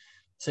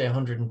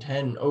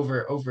 110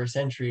 over a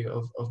century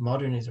of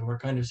modernism, we're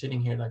kind of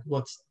sitting here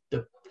what's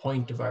the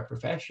point of our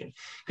profession?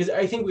 Because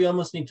I think we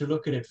almost need to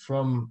look at it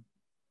from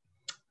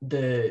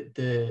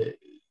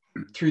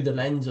through the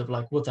lens of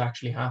what's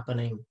actually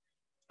happening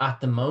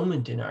at the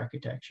moment in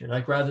architecture,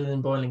 rather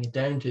than boiling it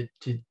down to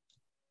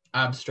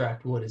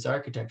abstract what is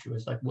architecture.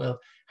 It's like, well,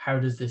 how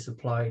does this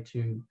apply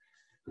to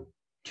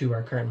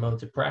our current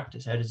modes of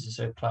practice? How does this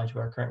apply to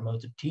our current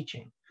modes of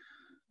teaching?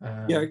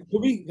 Yeah,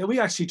 can we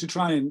actually, to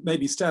try and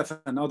maybe Steph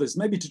and others,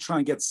 maybe to try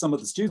and get some of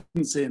the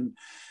students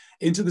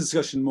into the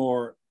discussion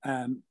more.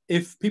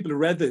 If people have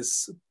read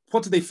this,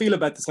 what do they feel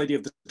about this idea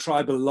of the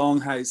tribal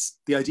longhouse,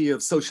 the idea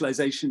of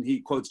socialization? He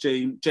quotes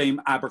James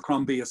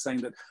Abercrombie as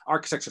saying that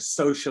architecture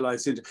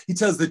socialized into, he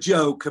tells the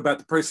joke about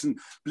the person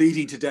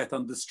bleeding to death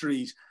on the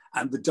street,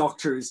 and the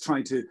doctor is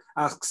trying to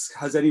ask,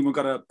 has anyone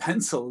got a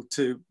pencil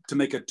to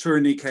make a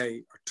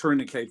tourniquet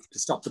to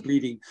stop the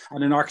bleeding?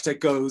 And an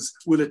architect goes,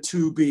 will a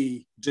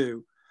 2B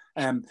do?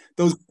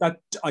 That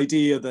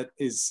idea that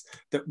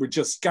we're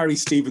just, Gary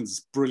Stevens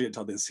is brilliant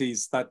on this.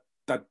 He's that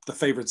the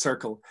favorite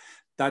circle,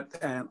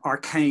 that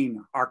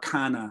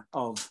arcana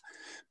of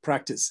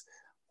practice.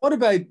 What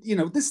about,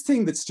 this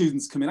thing that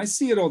students come in? I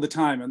see it all the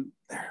time, and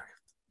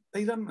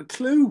they don't have a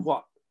clue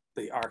what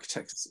the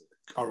architects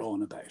are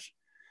on about.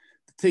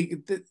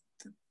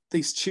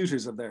 These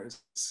tutors of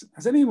theirs.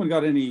 Does anyone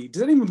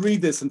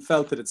read this and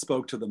felt that it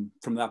spoke to them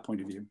from that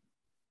point of view?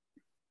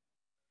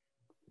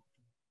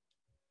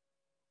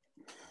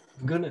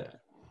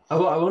 I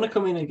want to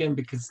come in again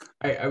because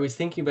I was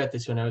thinking about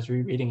this when I was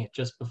rereading it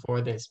just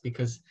before this,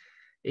 because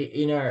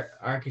in our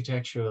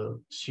architectural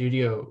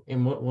studio,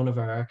 in one of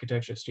our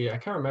architectural studio, I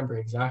can't remember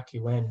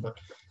exactly when, but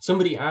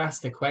somebody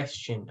asked a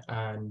question,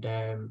 and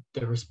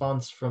the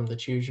response from the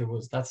tutor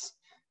was, that's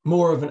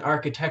more of an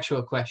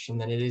architectural question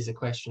than it is a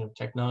question of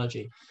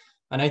technology.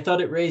 And I thought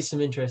it raised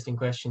some interesting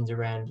questions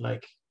around,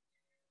 like,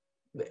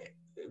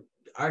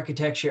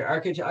 architecture.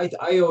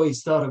 I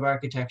always thought of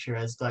architecture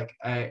as like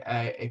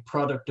a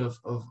product of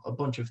a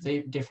bunch of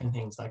different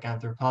things, like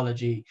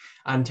anthropology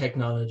and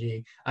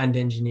technology and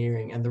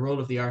engineering, and the role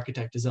of the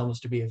architect is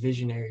almost to be a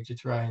visionary, to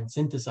try and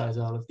synthesize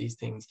all of these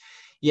things.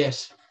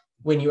 Yet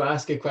when you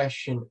ask a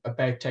question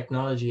about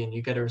technology and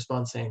you get a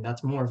response saying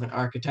that's more of an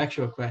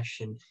architectural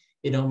question,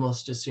 it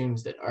almost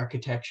assumes that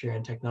architecture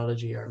and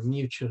technology are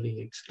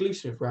mutually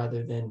exclusive,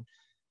 rather than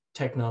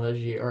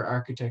technology or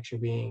architecture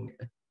being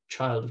a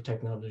child of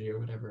technology or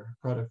whatever,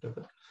 product of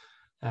it.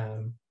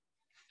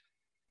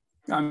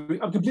 I'm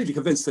completely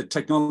convinced that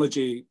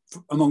technology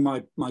among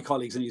my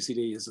colleagues in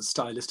UCD is a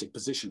stylistic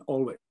position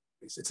always.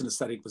 It's an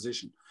aesthetic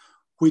position,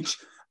 which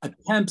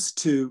attempts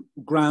to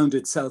ground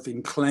itself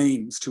in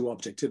claims to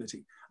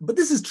objectivity. But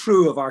this is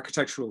true of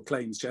architectural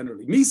claims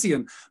generally.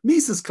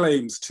 Mises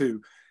claims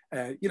to,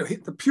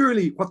 the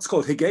purely what's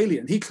called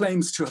Hegelian. He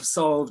claims to have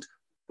solved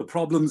the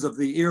problems of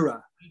the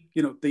era,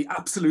 the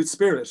absolute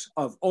spirit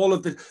of all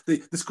of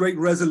this great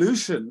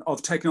resolution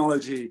of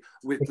technology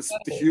with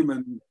the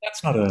human.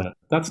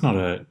 That's not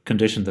a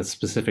condition that's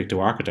specific to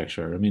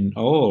architecture. I mean,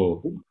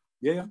 all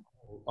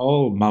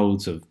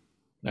modes of,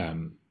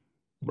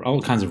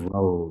 all kinds of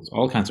roles,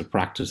 all kinds of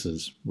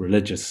practices,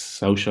 religious,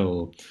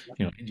 social,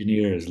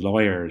 engineers,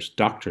 lawyers,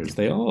 doctors,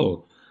 they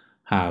all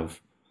have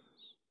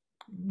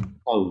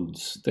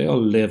codes. They all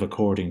live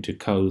according to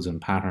codes and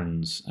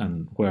patterns,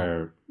 and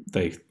where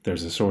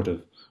there's a sort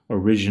of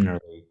original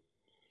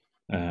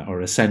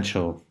or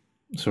essential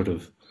sort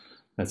of,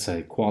 let's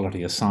say,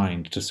 quality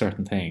assigned to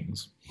certain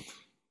things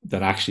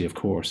that actually, of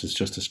course, is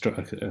just a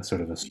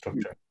sort of a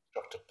structured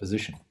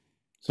position.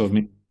 So I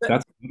mean,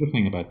 that's the other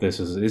thing about this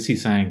is he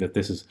saying that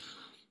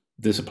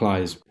this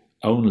applies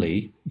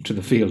only to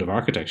the field of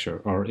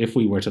architecture, or if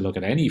we were to look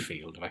at any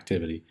field of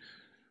activity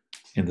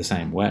in the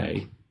same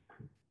way,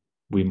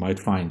 we might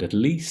find at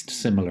least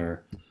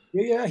similar.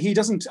 Yeah, he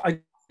doesn't. I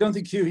don't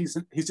think he's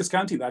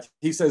discounting that.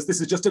 He says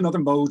this is just another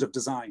mode of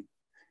design.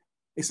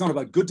 It's not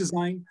about good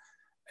design.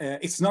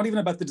 It's not even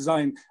about the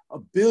design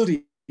of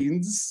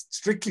buildings,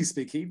 strictly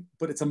speaking,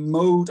 but it's a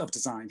mode of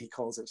design, he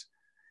calls it.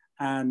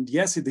 And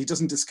yes, he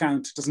doesn't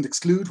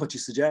exclude what you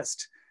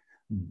suggest.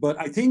 But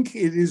I think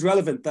it is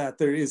relevant that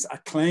there is a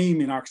claim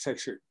in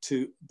architecture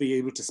to be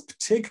able to,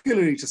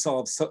 particularly to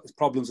solve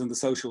problems in the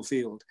social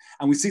field.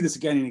 And we see this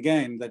again and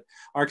again, that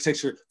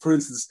architecture, for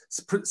instance,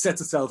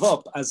 sets itself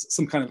up as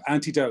some kind of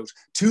antidote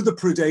to the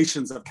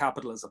predations of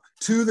capitalism,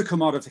 to the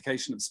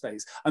commodification of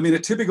space. I mean, a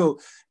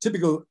typical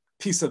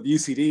piece of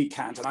UCD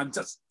cant, and I'm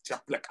just,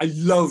 like, I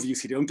love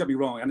UCD, don't get me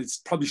wrong, and it's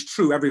probably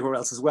true everywhere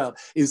else as well,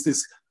 is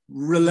this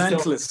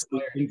relentless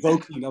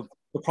invoking of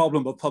the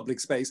problem of public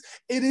space.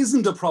 It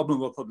isn't a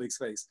problem of public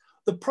space.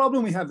 The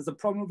problem we have is the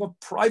problem of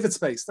private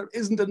space. There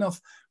isn't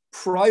enough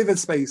private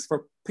space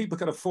for people who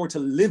can afford to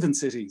live in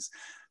cities.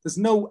 There's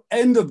no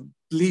end of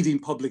bleeding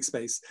public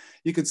space.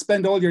 You could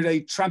spend all your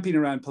day tramping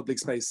around public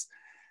space,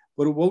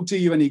 but it won't do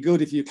you any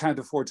good if you can't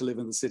afford to live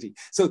in the city.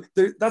 So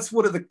that's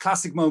one of the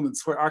classic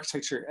moments where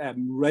architecture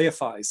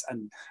reifies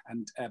and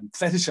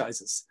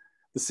fetishizes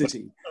the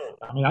city.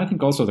 I mean, I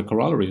think also the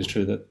corollary is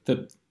true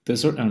that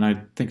there's certain, and I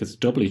think it's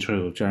doubly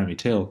true of Jeremy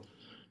Till,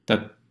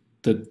 that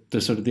the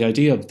sort of the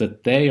idea of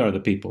that they are the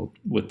people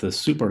with the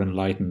super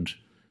enlightened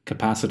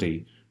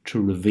capacity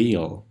to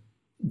reveal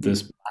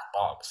this black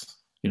box.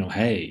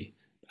 Hey,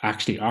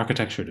 actually,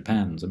 architecture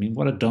depends. I mean,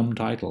 what a dumb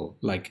title!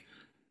 Like,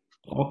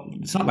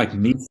 it's not like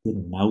Mises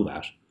didn't know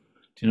that.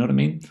 Do you know what I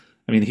mean?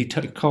 I mean, he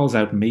calls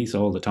out Mies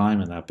all the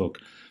time in that book,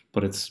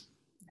 but it's,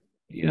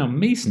 you know,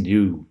 Mies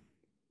knew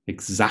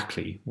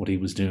exactly what he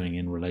was doing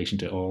in relation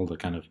to all the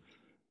kind of,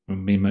 I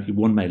mean,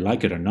 one may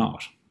like it or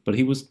not, but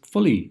he was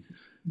fully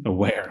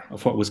aware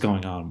of what was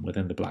going on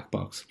within the black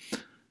box,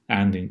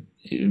 and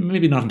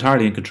maybe not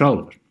entirely in control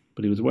of it,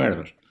 but he was aware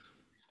of it.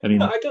 I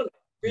mean, I don't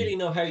really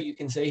know how you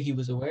can say he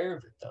was aware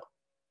of it, though.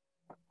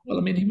 Well,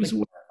 I mean, he was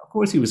aware, of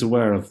course, he was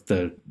aware of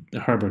the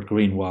Herbert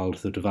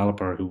Greenwald, the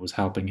developer who was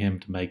helping him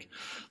to make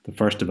the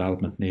first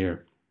development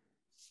near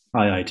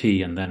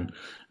IIT and then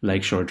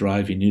Lakeshore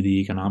Drive. He knew the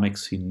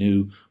economics. He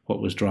knew what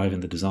was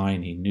driving the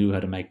design. He knew how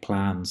to make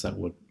plans that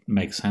would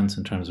make sense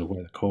in terms of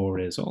where the core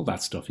is, all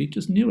that stuff. He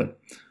just knew it.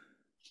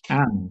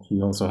 And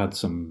he also had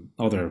some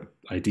other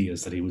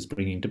ideas that he was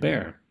bringing to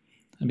bear.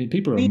 I mean,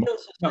 people are... He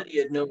also said he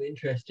had no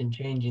interest in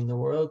changing the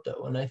world,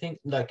 though. And I think,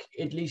 like,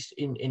 at least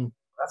in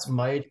that's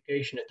my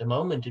education at the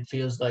moment, it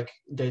feels like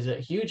there's a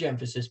huge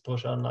emphasis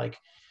put on, like,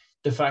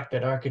 the fact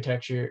that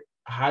architecture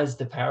has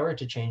the power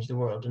to change the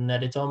world and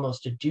that it's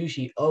almost a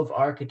duty of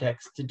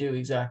architects to do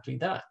exactly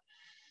that.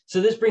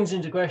 So this brings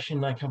into question,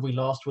 like, have we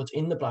lost what's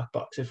in the black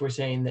box? If we're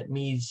saying that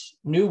Mies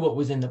knew what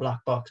was in the black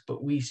box,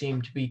 but we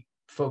seem to be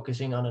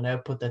focusing on an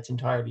output that's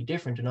entirely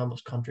different and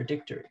almost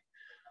contradictory.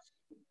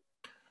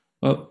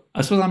 Well,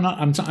 I suppose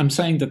I'm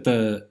saying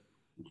that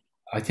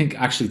I think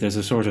actually there's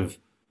a sort of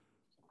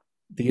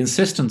the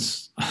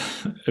insistence.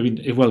 I mean,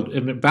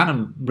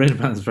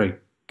 Banham is very,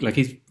 like,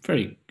 he's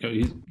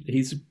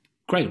a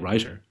great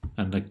writer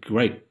and a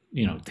great,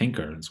 you know,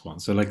 thinker and so on.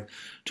 So, like,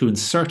 to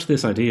insert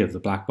this idea of the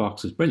black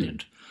box is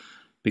brilliant,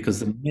 because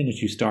the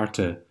minute you start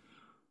to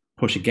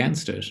push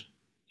against it,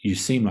 you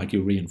seem like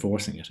you're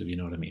reinforcing it, if you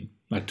know what I mean.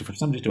 Like, for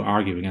somebody to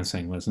argue against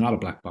saying, well, it's not a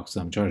black box,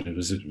 I'm charged it,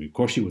 of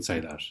course you would say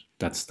that.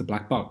 That's the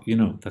black box, you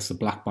know, that's the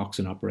black box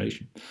in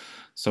operation.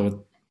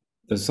 So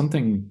there's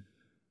something,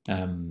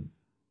 I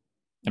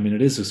mean,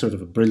 it is a sort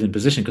of a brilliant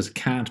position because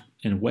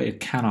in a way, it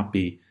cannot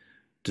be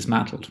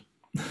dismantled.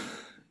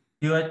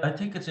 I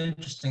think it's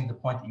interesting, the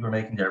point that you were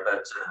making there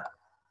about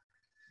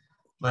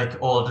like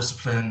all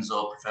disciplines,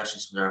 all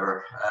professions,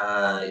 whatever,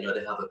 you know,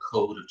 they have a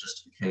code of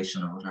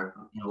justification or whatever,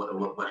 you know,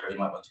 whatever you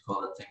might want to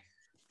call that thing.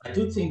 I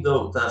do think,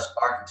 though, that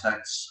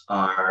architects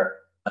are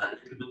a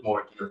little bit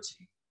more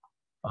guilty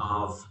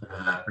of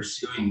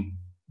pursuing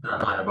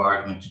that line of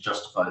argument to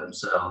justify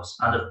themselves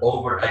and of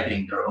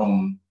over-egging their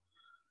own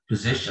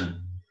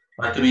position.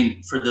 Like, I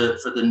mean, for the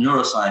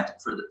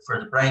neuroscientist, for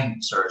the brain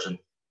surgeon,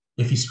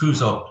 if he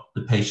screws up,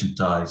 the patient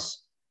dies.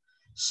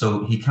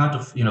 So he can't,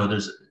 you know,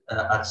 there's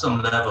at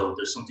some level,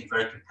 there's something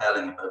very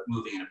compelling about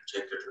moving in a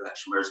particular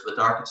direction. Whereas with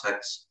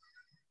architects,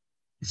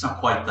 it's not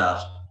quite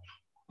that.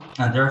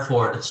 And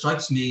therefore, it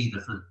strikes me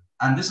that,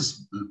 and this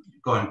is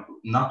going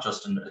not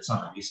just in, it's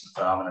not a recent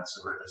phenomenon, it's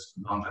as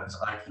long as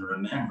I can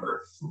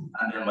remember,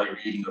 and in my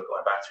reading of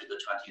going back through the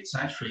 20th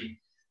century,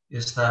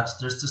 is that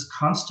there's this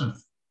constant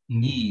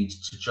need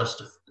to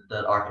justify,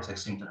 that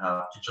architects seem to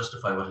have, to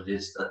justify what it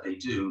is that they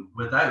do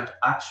without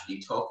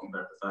actually talking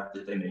about the fact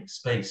that they make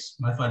space.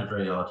 And I find it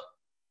very odd.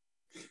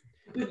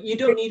 But you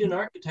don't need an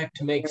architect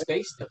to make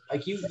space, though.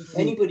 Like,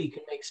 anybody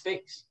can make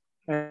space.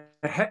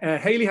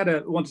 Haley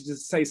wanted to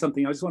say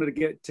something. I just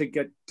wanted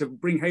to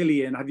bring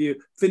Haley in. Have you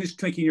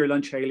finished making your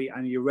lunch, Haley,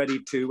 and you're ready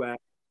to?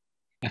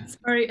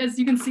 Sorry, as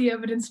you can see,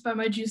 evidenced by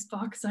my juice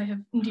box, I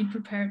have indeed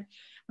prepared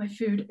my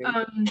food.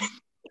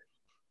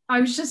 I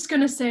was just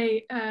gonna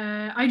say,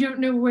 I don't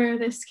know where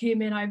this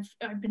came in. I've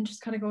been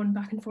just kind of going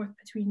back and forth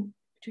between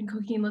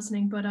cooking and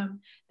listening, but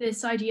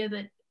this idea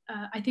that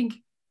I think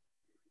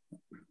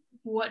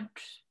what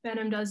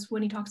Banham does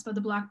when he talks about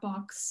the black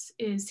box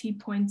is he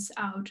points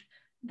out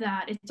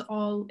that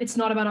it's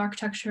not about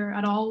architecture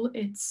at all.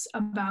 It's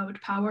about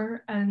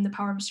power and the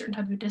power of a certain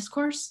type of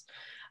discourse.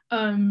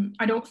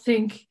 I don't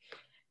think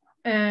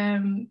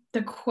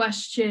the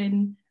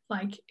question,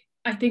 like,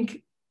 I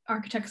think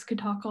architects could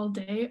talk all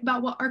day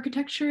about what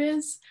architecture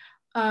is,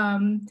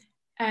 and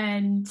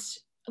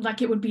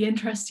like, it would be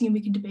interesting and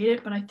we could debate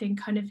it, but I think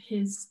kind of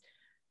his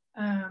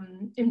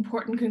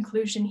important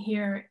conclusion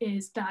here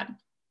is that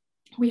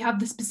we have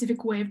the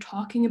specific way of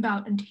talking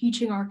about and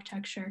teaching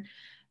architecture,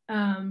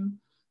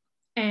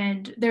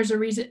 and there's a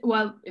reason.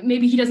 Well,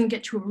 maybe he doesn't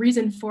get to a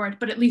reason for it,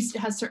 but at least it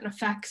has certain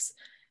effects,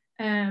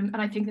 and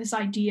I think this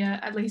idea,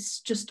 at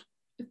least just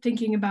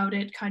thinking about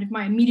it, kind of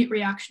my immediate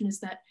reaction is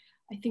that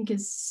I think,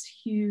 as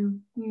Hugh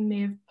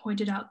may have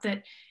pointed out,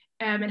 that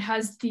it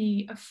has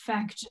the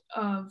effect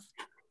of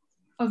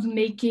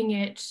making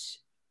it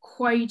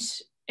quite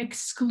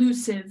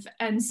exclusive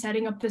and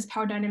setting up this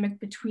power dynamic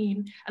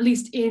between, at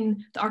least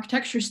in the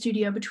architecture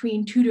studio,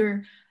 between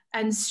tutor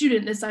and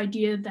student, this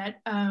idea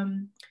that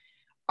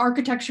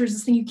architecture is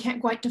this thing you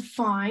can't quite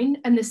define,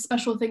 and this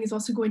special thing is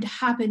also going to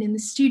happen in the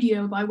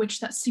studio by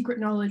which that secret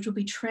knowledge will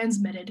be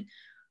transmitted.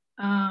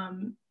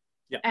 And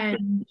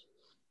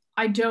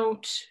I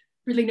don't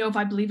really know if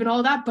I believe in all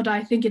of that, but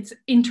I think it's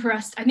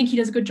interesting. I think he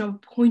does a good job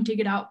of pointing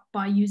it out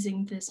by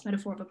using this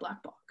metaphor of a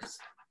black box.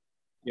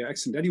 Yeah,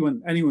 excellent.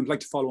 Anyone would like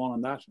to follow on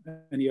that?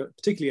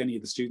 Particularly any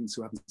of the students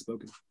who haven't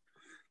spoken?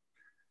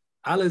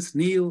 Alice,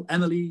 Neil,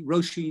 Emily,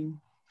 Roisin,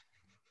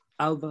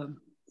 Alva,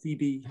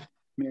 Phoebe,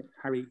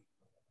 Harry.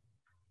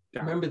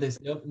 Darren. Remember this,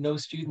 no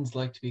students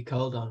like to be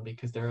called on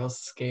because they're all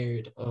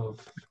scared of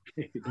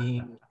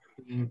being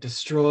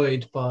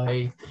destroyed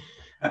by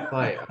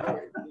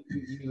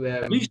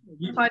you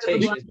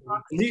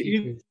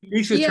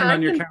should turn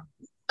on your camera.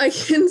 I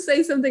can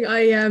say something.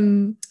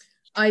 I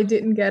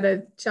didn't get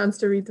a chance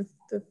to read the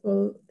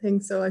full thing,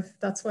 so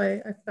that's why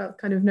I felt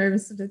kind of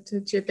nervous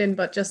to chip in.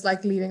 But just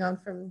like leading on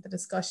from the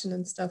discussion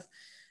and stuff,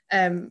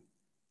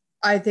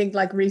 I think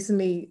like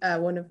recently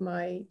one of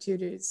my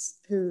tutors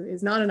who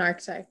is not an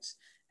architect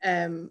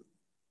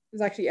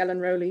was actually Ellen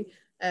Rowley.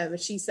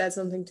 She said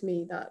something to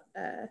me that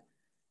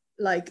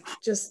like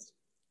just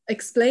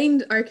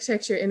explained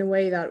architecture in a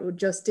way that would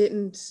just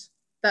didn't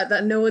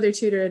that no other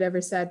tutor had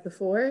ever said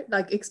before,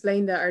 like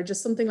explained it, or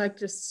just something like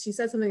just she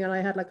said something and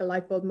I had like a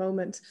light bulb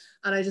moment,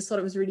 and I just thought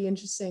it was really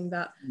interesting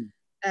that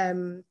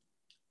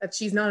that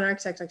she's not an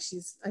architect, like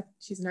she's an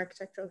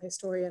architectural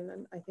historian,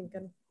 and I think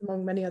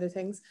among many other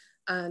things,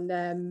 and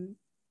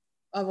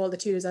of all the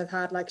tutors I've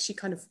had, like she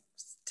kind of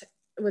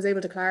was able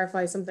to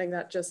clarify something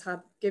that just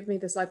had give me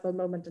this light bulb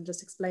moment and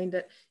just explained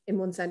it in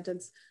one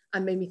sentence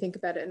and made me think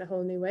about it in a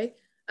whole new way.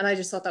 And I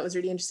just thought that was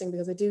really interesting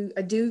because I do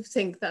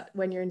think that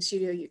when you're in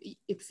studio,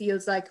 it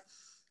feels like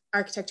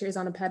architecture is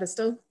on a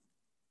pedestal,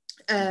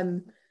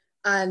 and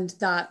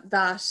that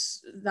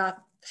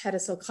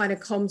pedestal kind of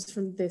comes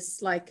from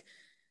this like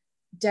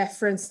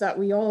deference that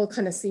we all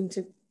kind of seem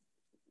to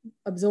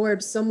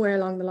absorb somewhere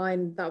along the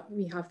line, that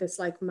we have this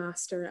like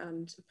master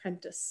and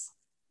apprentice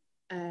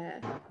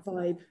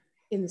vibe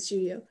in the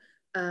studio,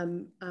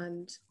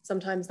 and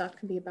sometimes that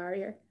can be a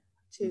barrier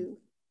to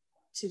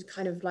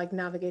kind of like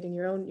navigating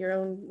your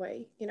own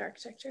way in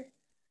architecture,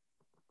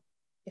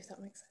 if that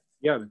makes sense.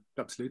 Yeah,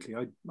 absolutely.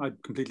 I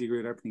completely agree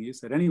with everything you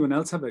said. Anyone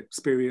else have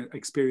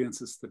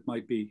experiences that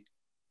might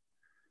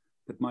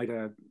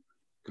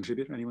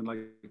contribute? Anyone like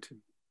to?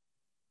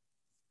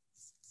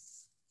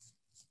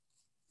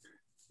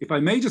 If I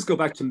may just go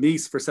back to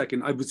Mies for a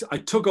second, I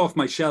took off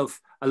my shelf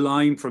a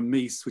line from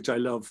Mies, which I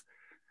love.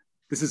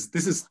 This is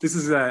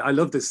I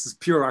love this. This is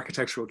pure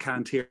architectural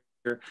cant here.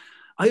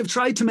 I have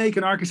tried to make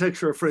an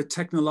architecture for a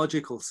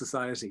technological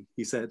society,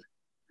 he said.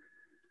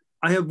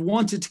 I have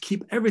wanted to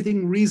keep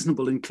everything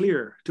reasonable and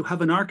clear, to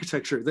have an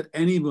architecture that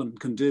anyone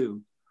can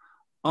do.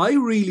 I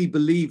really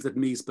believe that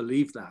Mies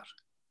believed that.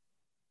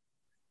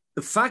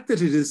 The fact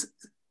that it is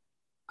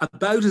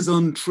about as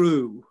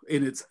untrue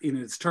in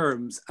its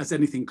terms as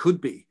anything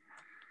could be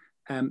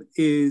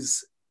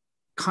is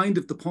kind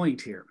of the point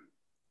here.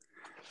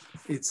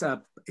 It's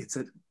a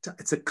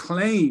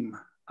claim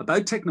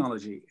about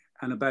technology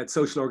and about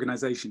social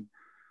organization,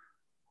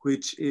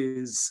 which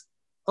is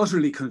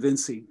utterly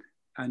convincing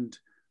and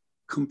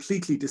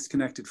completely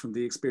disconnected from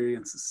the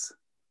experiences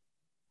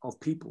of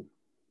people.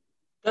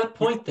 That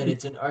point that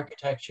it's an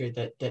architecture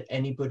that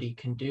anybody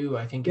can do,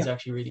 I think is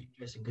actually really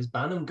interesting, because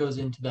Banham goes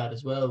into that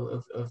as well,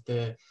 of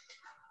the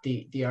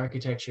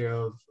architecture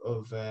of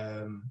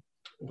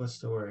what's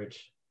the word?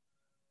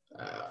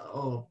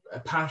 A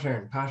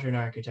pattern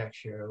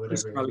architecture or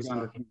whatever it is.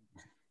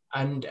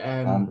 And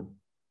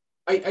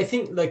I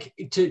think like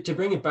to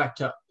bring it back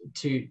to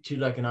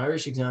like an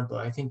Irish example,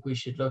 I think we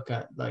should look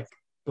at like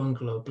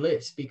Bungalow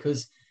Bliss,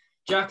 because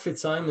Jack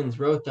Fitzsimons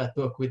wrote that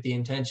book with the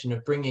intention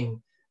of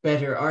bringing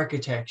better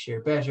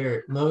architecture,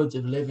 better modes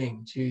of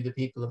living to the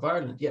people of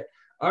Ireland. Yet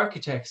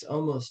architects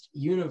almost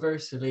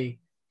universally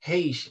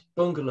hate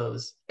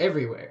bungalows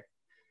everywhere,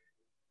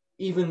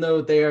 even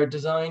though they are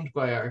designed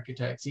by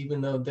architects, even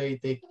though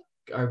they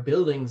are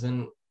buildings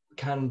and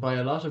can by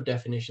a lot of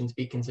definitions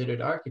be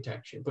considered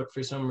architecture, but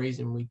for some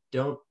reason we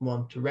don't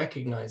want to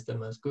recognize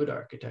them as good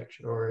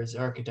architecture or as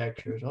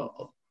architecture at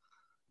all.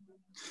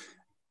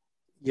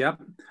 Yeah,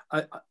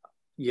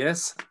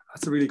 yes,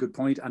 that's a really good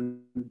point,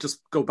 and just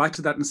go back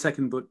to that in a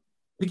second, but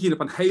picking up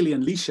on Haley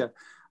and Leisha,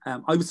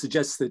 I would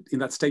suggest that in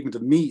that statement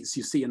of Mies,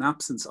 you see an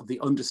absence of the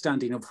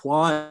understanding of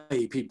why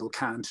people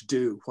can't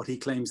do what he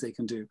claims they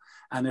can do.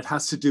 And it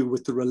has to do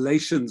with the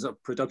relations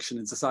of production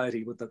in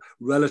society, with the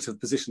relative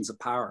positions of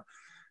power.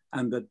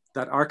 And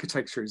that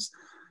architecture's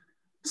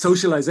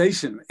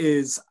socialization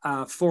is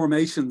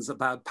formations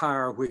about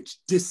power which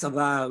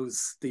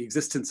disavows the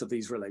existence of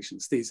these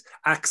relations, these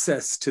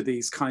access to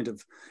these kind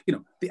of,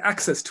 the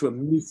access to a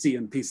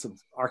Miesian piece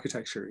of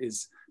architecture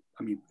is,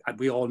 I mean,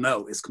 we all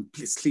know is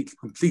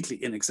completely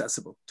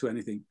inaccessible to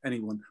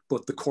anyone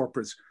but the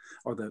corporate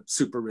or the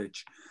super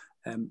rich.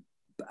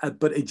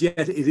 But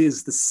yet it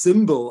is the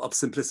symbol of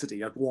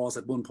simplicity, it was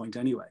at one point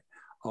anyway,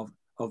 of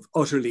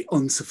utterly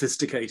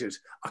unsophisticated,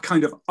 a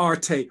kind of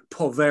arte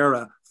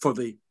povera for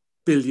the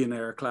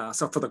billionaire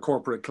class or for the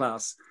corporate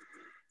class.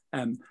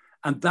 And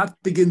that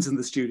begins in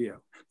the studio,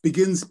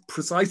 begins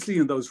precisely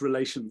in those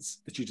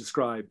relations that you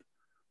describe,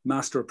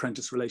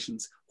 master-apprentice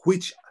relations,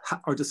 which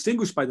are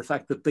distinguished by the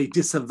fact that they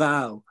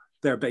disavow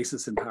their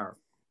basis in power.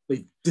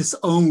 They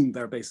disown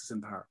their basis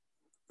in power.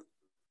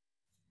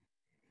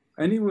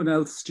 Anyone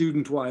else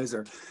student-wise,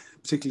 or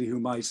particularly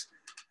who might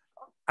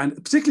and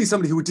particularly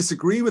somebody who would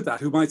disagree with that,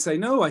 who might say,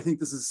 no, I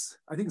think it's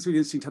really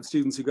interesting to have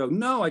students who go,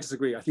 no, I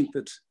disagree. I think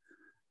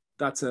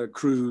that's a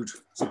crude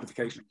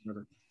simplification.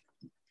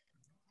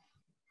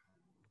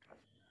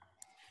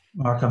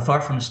 Mark, I'm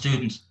far from a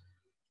student.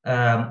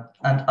 And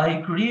I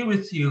agree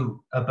with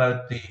you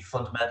about the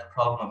fundamental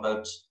problem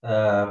about,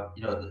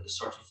 the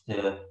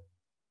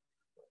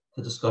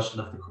discussion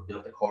of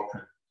the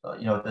corporate,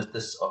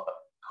 this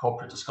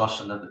corporate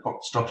discussion and the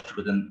corporate structure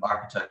within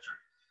architecture.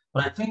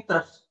 But I think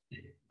there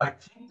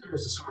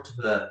is a sort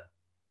of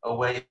a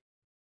way.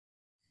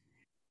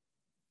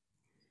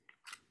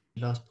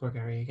 Lost poor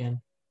Gary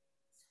again.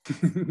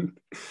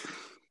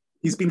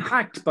 He's been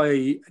hacked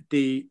by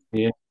the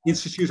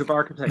Institute of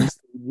Architects,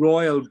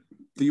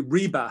 the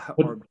REBA,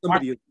 or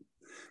somebody.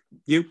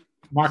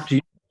 Mark,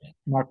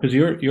 because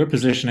you're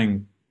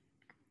positioning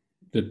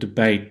the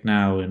debate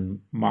now in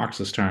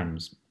Marxist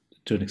terms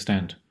to an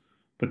extent,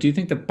 but do you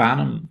think that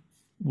Banham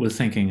was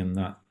thinking in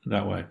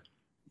that way?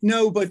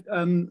 No, but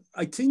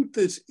I think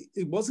that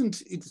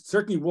it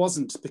certainly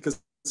wasn't, because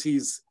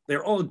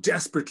they're all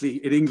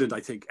desperately in England.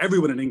 I think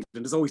everyone in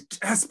England is always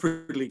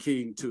desperately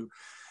keen to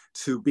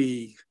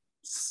be,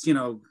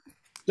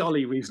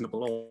 jolly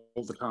reasonable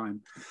all the time,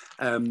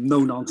 no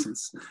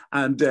nonsense,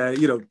 and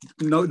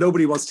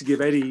nobody wants to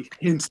give any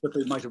hint that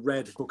they might have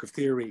read a book of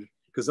theory,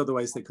 because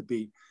otherwise they could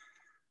be,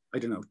 I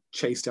don't know,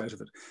 chased out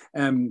of it.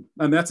 And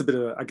that's a bit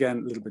of, again,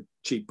 a little bit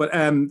cheap. But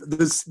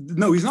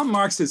he's not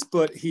Marxist,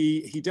 but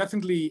he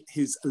definitely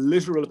is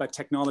literal about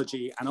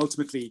technology. And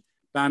ultimately,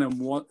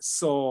 Banham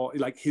saw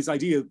like his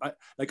idea,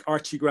 like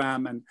Archie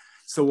Graham and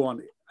so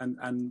on,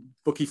 and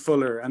Bucky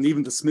Fuller, and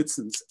even the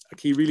Smithsons.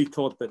 Like, he really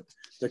thought that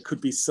there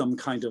could be some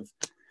kind of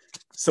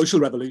social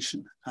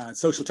revolution,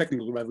 social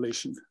technical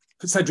revolution.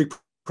 Cedric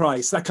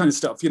Price, that kind of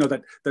stuff.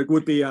 That there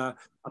would be a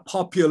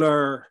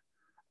popular,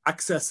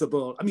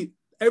 accessible. I mean,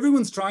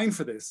 everyone's trying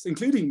for this,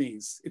 including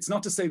Mies. It's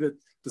not to say that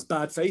there's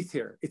bad faith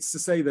here. It's to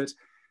say that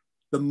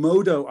the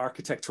modo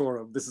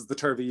architectorum, this is the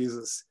term he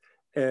uses,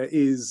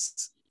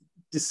 is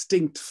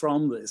distinct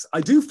from this.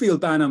 I do feel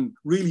Banham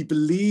really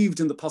believed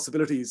in the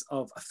possibilities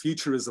of a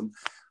futurism.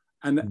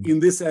 And in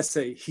this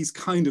essay, he's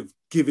kind of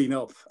giving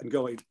up and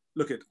going,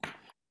 look,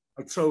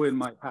 I throw in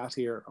my hat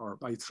here, or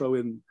I throw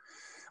in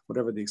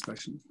whatever the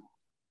expression.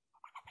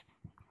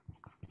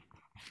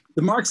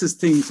 The Marxist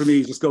thing for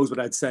me just goes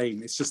without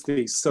saying. It's just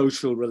the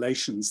social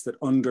relations that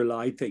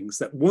underlie things,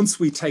 that once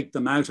we take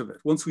them out of it,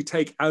 once we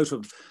take out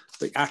of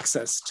the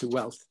access to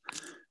wealth,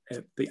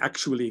 the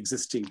actually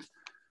existing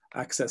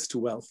access to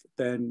wealth,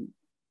 then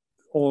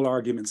all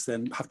arguments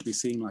then have to be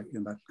seen like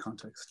in that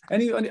context.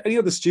 Any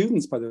other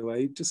students, by the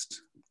way?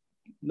 Just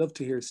love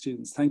to hear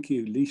students. Thank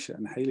you, Leisha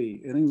and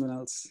Haley. Anyone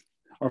else?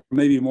 Or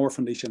maybe more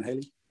from Leisha and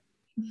Haley?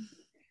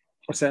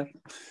 Or Seth?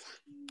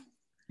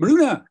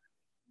 Maruna,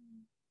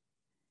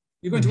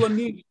 you're going to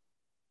unmute.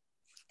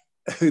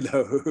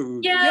 No.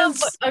 Yeah,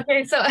 yes. But,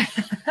 okay, so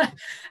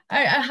I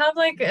have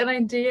like an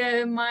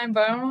idea in mind,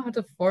 but I don't know how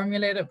to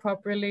formulate it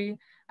properly.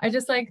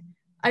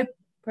 I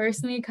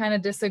personally kind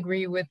of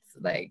disagree with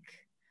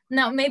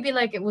now maybe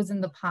like it was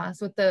in the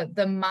past with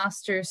the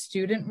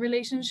master-student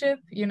relationship,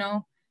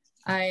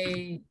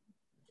 I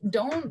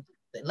don't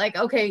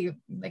okay,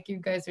 like you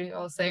guys are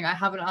all saying, I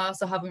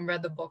also haven't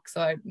read the book,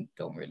 so I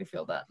don't really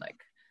feel that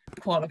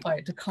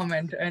qualified to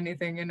comment or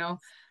anything,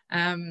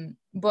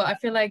 but I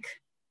feel like,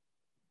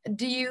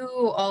 do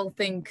you all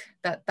think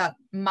that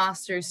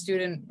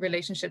master-student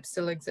relationship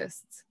still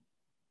exists?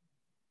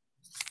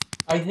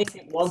 I think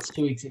it wants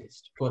to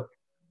exist, but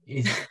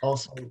is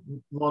also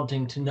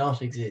wanting to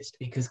not exist,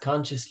 because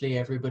consciously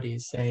everybody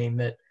is saying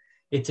that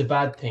it's a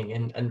bad thing,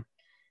 and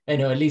I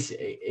know, at least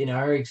in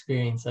our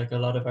experience, like a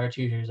lot of our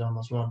tutors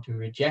almost want to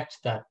reject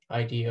that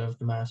idea of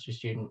the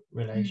master-student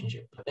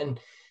relationship. But then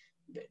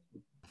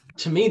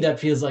to me that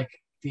feels like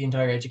the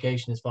entire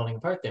education is falling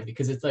apart then,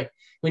 because it's like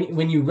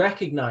when you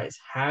recognize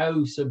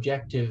how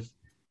subjective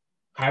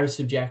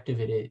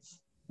it is,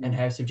 and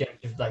how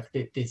subjective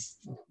this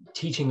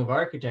teaching of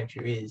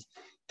architecture is,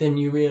 then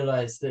you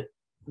realize that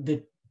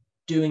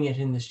doing it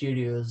in the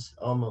studio is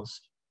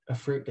almost a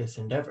fruitless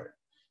endeavor.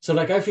 So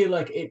I feel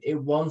like it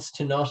wants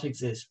to not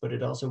exist, but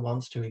it also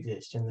wants to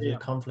exist, and there's a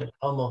conflict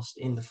almost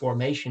in the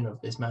formation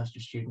of this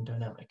master-student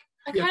dynamic.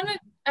 I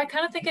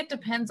kind of think it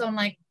depends on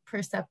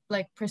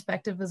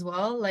perspective as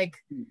well. I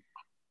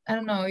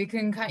don't know, you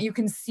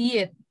can see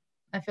it.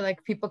 I feel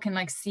like people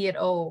can see it.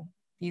 Oh,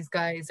 these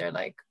guys are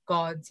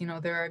gods,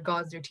 there are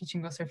gods, they're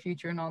teaching us our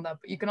future and all that.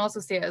 But you can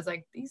also see it as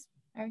these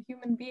are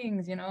human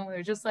beings,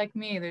 they're just like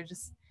me, they're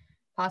just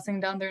passing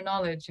down their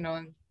knowledge,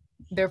 and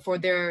therefore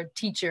they're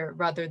teacher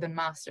rather than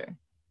master.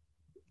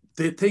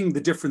 The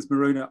difference,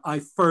 Maruna, I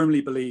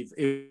firmly believe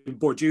in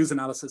Bourdieu's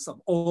analysis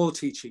of all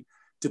teaching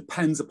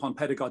depends upon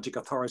pedagogic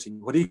authority,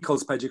 what he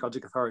calls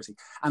pedagogic authority.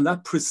 And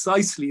that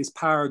precisely is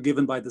power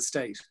given by the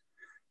state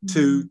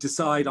to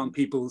decide on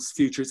people's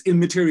futures in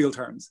material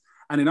terms.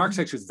 And in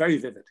architecture, it's very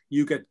vivid.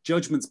 You get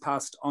judgments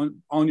passed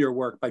on your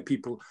work by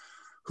people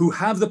who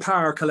have the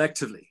power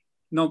collectively,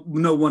 no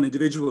one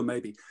individual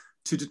maybe,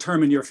 to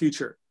determine your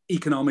future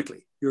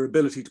economically. your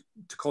ability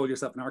to call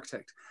yourself an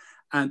architect.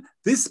 And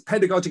this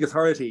pedagogic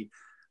authority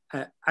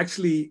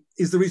actually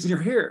is the reason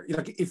you're here.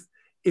 Like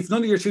if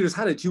none of your tutors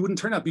had it, you wouldn't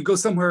turn up. You go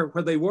somewhere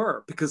where they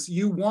were because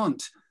you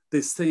want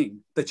this thing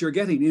that you're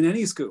getting in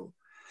any school.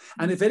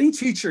 And if any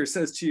teacher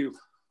says to you,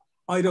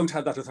 I don't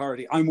have that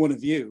authority, I'm one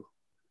of you,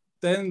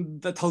 then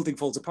that whole thing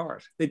falls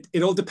apart.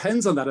 It all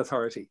depends on that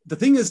authority. The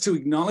thing is to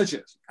acknowledge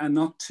it and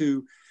not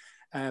to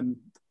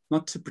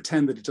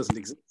pretend that it doesn't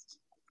exist.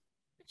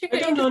 But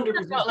you can do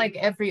that about like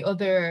every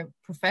other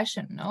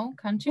profession, no?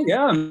 Can't you?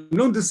 Yeah,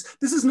 no, this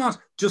is not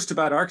just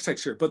about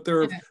architecture, but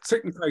there are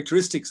certain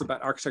characteristics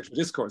about architectural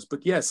discourse.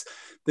 But yes,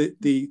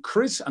 the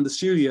crit and the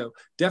studio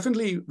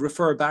definitely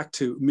refer back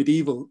to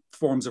medieval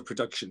forms of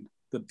production.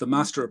 The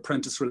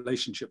master-apprentice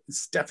relationship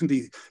is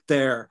definitely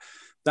there.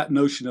 That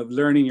notion of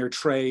learning your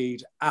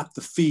trade at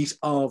the feet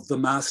of the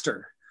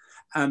master.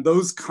 And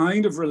those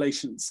kind of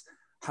relations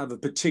have a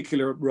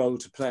particular role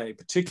to play,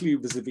 particularly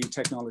vis-a-vis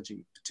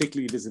technology,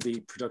 particularly vis-a-vis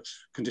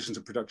conditions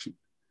of production.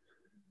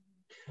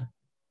 I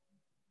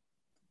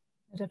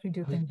definitely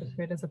do think the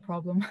crit is a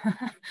problem.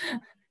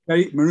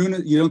 Hey,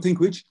 Maruna, you don't think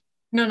which?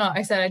 No,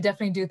 I said I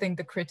definitely do think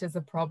the crit is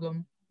a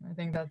problem. I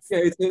think that's...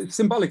 Yeah, it's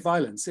symbolic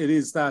violence. It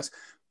is that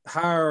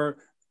power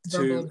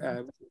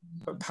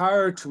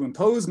to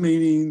impose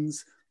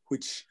meanings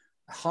which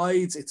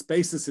hides its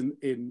basis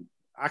in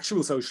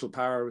actual social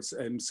powers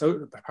and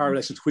power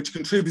relations, which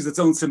contributes its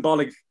own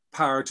symbolic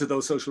power to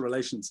those social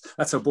relations.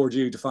 That's how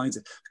Bourdieu defines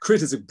it.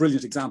 Crit is a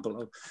brilliant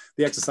example of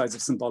the exercise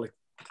of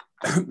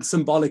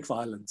symbolic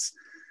violence.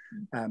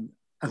 And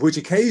which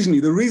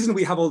occasionally, the reason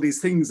we have all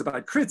these things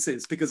about crits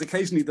is because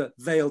occasionally the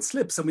veil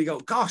slips and we go,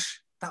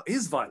 gosh, that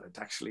is violent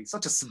actually,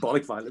 such a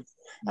symbolic violence.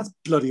 That's a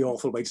bloody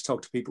awful way to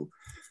talk to people.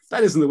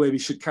 That isn't the way we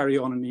should carry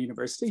on in the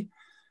university.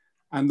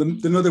 And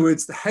in other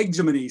words, the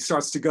hegemony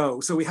starts to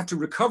go. So we have to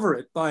recover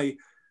it by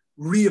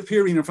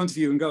reappearing in front of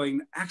you and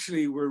going,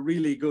 actually, we're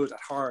really good at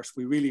heart.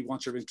 We really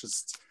want your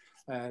interests.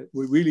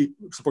 We really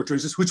support your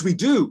interests, which we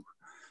do.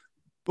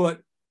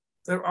 But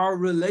there are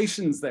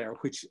relations there,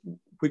 which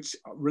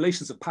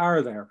relations of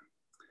power there.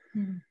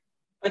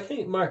 I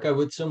think, Mark, I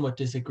would somewhat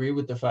disagree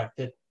with the fact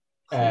that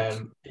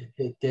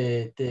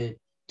the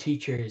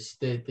teachers,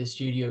 the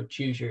studio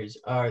tutors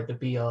are the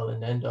be all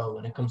and end all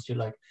when it comes to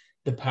like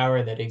the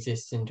power that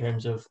exists in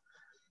terms of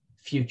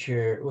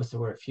future, what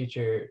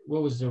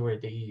was the word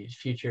they used?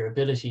 Future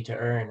ability to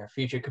earn or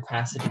future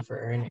capacity for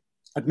earning.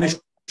 Admission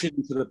to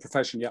the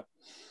profession, yeah.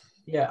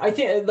 Yeah, I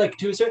think like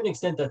to a certain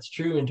extent that's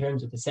true in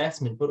terms of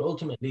assessment, but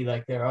ultimately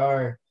like there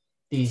are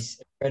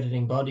these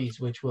accrediting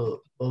bodies which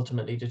will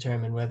ultimately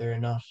determine whether or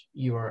not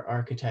you are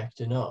architect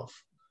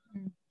enough.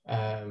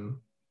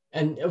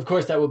 And of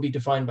course that will be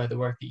defined by the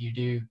work that you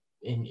do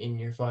in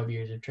your 5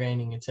 years of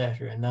training,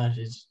 etc. And that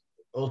is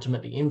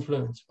ultimately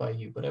influenced by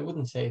you. But I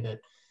wouldn't say that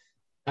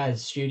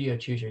as studio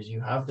tutors you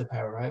have the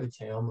power. I would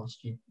say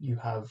almost you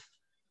have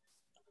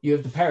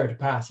the power to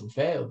pass and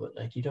fail, but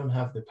like you don't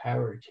have the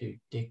power to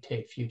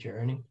dictate future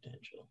earning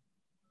potential.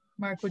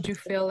 Mark, would you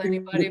fail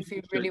anybody if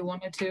you really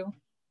wanted to?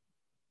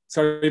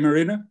 Sorry,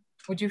 Marina?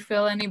 Would you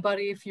fail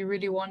anybody if you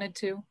really wanted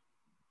to?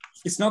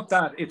 It's not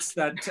that. It's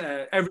that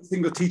every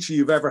single teacher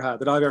you've ever had,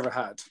 that I've ever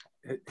had,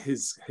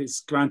 is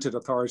granted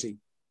authority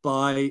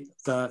by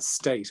the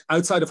state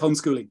outside of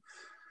homeschooling.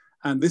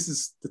 And this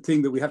is the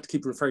thing that we have to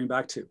keep referring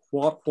back to.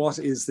 What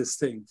is this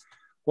thing?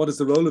 What is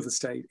the role of the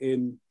state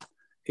in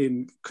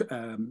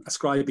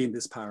ascribing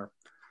this power?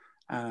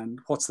 And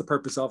what's the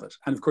purpose of it?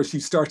 And of course, you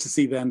start to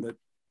see then that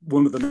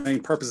one of the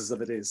main purposes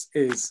of it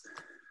is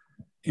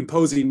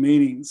imposing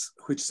meanings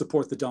which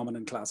support the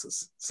dominant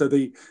classes. So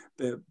the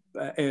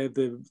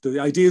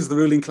ideas of the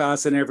ruling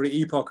class in every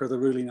epoch are the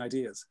ruling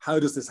ideas. How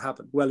does this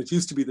happen? Well, it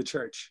used to be the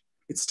church.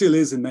 It still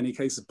is in many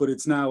cases, but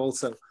it's now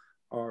also,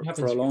 or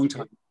for a long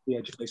time, the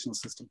educational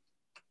system.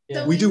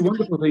 Yeah. We do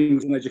wonderful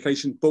things in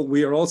education, but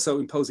we are also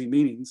imposing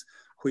meanings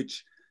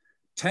which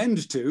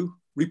tend to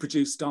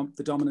reproduce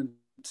the dominant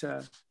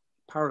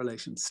power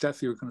relations.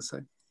 Steph, you were going to say?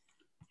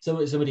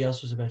 Somebody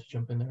else was about to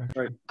jump in there.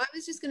 Right. I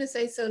was just going to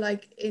say, so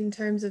like in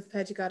terms of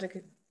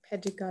pedagogic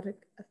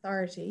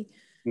authority,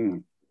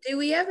 do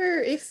we ever,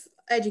 if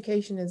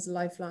education is a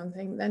lifelong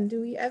thing, then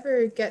do we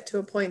ever get to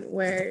a point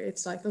where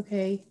it's like,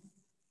 okay,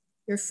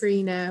 you're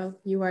free now,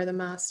 you are the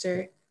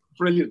master.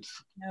 Brilliant.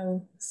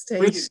 No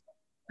state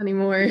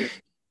anymore.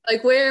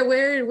 Like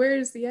where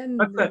is the end?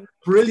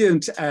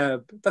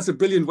 That's a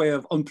brilliant way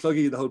of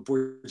unplugging the whole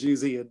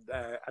Bourdieusian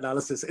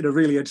analysis in a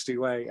really interesting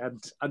way.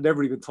 And I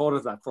never even thought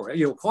of that before.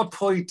 You know, what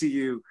point do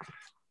you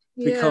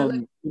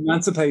become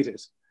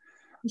emancipated,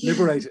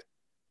 liberated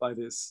by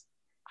this?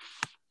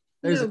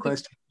 There's a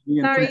question.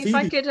 Sorry,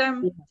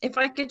 if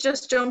I could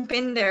just jump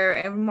in there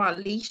and what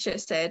Leisha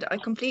said, I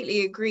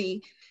completely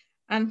agree.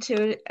 And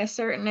to a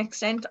certain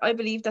extent, I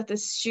believe that the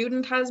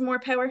student has more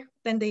power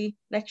than the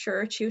lecturer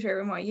or tutor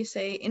in what you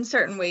say in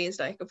certain ways.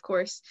 Like, of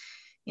course,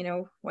 you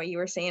know, what you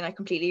were saying, I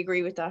completely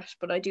agree with that.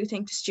 But I do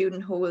think the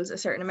student holds a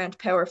certain amount of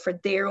power for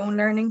their own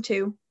learning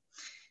too.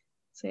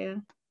 So, yeah.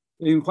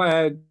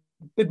 A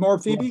bit more,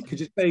 Phoebe?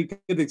 Could you say a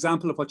good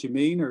example of what you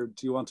mean, or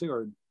do you want to?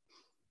 Or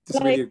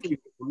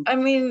I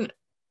mean,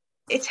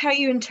 it's how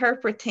you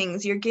interpret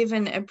things. You're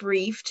given a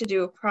brief to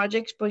do a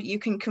project, but you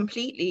can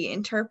completely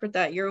interpret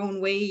that your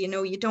own way. You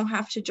know, you don't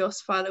have to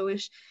just follow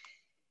it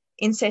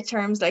in set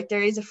terms. Like,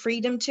 there is a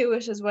freedom to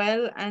it as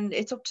well, and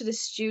it's up to the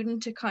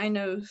student to kind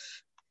of,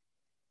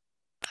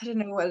 I don't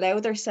know, allow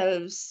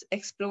themselves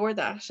explore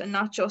that and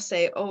not just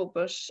say, oh,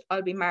 but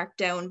I'll be marked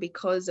down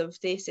because of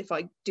this. If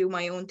I do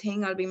my own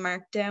thing, I'll be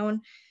marked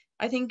down.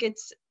 I think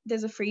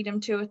there's a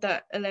freedom to it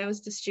that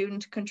allows the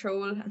student to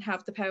control and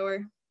have the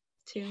power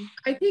to.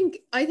 I think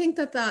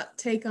that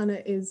take on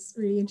it is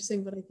really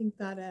interesting, but I think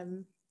that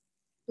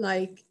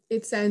like,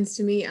 it sounds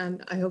to me,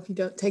 and I hope you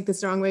don't take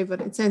this the wrong way,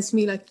 but it sounds to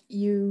me like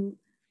you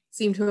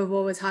seem to have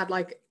always had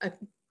like a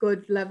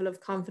good level of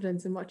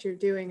confidence in what you're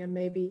doing, and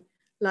maybe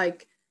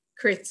like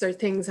crits or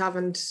things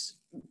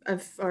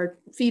or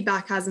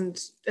feedback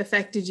hasn't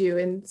affected you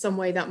in some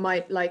way that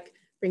might like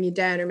bring you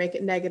down or make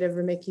it negative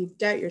or make you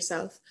doubt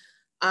yourself.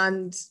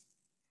 And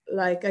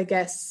like, I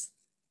guess,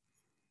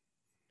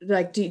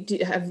 like, do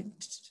you have,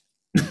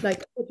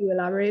 like, could you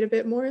elaborate a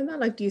bit more on that?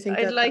 Like, do you think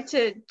I'd like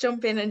to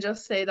jump in and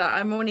just say that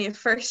I'm only a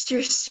first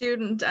year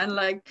student, and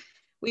like,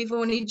 we've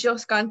only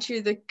just gone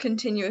through the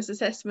continuous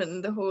assessment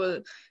and the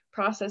whole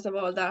process of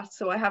all that,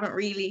 so I haven't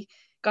really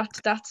got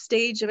to that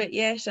stage of it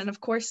yet. And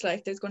of course,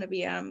 like, there's going to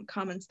be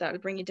comments that will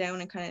bring you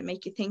down and kind of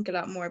make you think a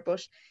lot more,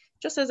 but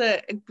just as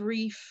a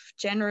brief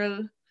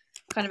general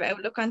kind of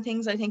outlook on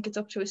things, I think it's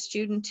up to a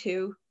student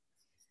to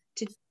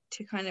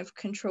kind of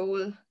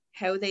control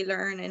how they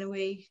learn in a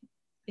way,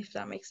 if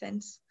that makes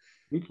sense.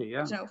 Okay,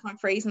 yeah. I don't know if I'm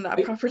phrasing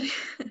that properly.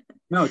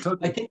 No,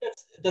 totally. I think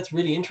that's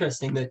really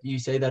interesting that you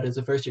say that as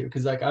a first year,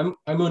 because like I'm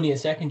only a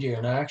second year,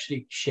 and I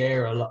actually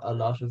share a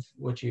lot of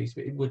what you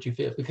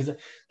feel, because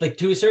like,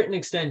 to a certain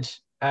extent,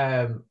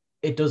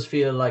 it does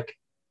feel like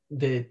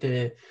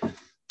the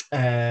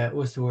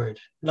what's the word,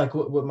 like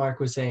what Mark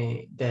was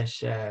saying, that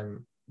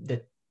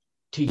that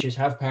teachers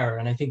have power.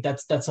 And I think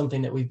that's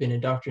something that we've been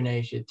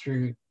indoctrinated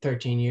through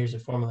 13 years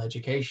of formal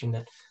education,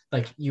 that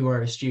like, you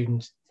are a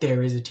student,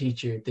 there is a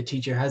teacher, the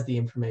teacher has the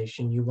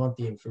information, you want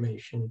the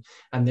information,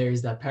 and there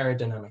is that power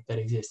dynamic that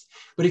exists.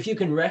 But if you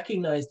can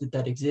recognize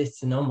that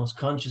exists and almost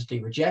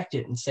consciously reject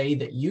it and say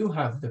that you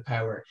have the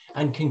power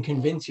and can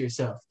convince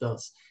yourself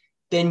thus,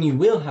 then you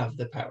will have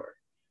the power,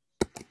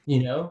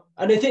 you know?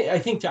 And I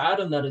think to add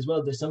on that as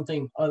well, there's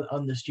something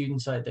on the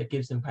student side that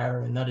gives them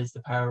power, and that is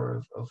the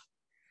power of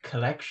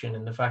collection,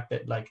 and the fact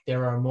that like,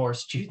 there are more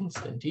students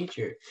than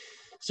teachers.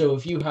 So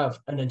if you have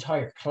an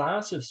entire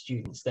class of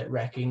students that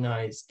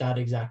recognize that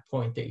exact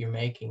point that you're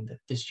making, that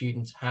the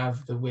students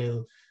have the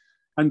will.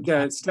 And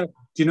Steph,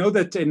 do you know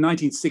that in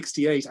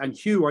 1968, and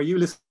Hugh, are you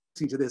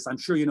listening to this? I'm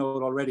sure you know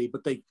it already,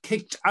 but they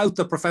kicked out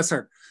the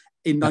professor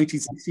in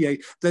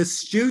 1968. The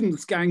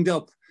students ganged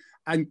up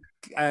and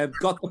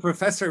got the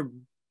professor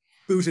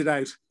booted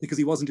out because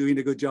he wasn't doing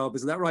a good job.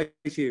 Isn't that right,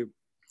 Hugh?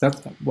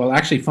 Well,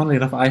 actually, funnily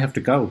enough, I have to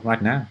go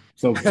right now.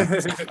 So I'll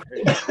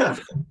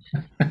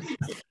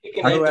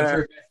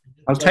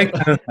take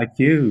that as my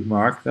cue,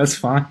 Mark. That's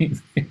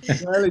fine.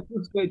 Well,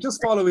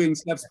 just following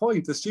Steph's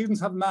point, the students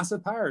have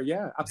massive power.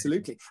 Yeah,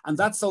 absolutely. And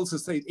that's also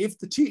saying,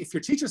 if your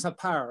teachers have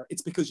power,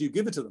 it's because you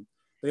give it to them.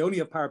 They only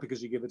have power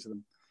because you give it to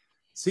them.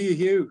 See you,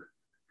 Hugh.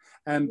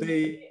 And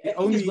they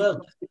only,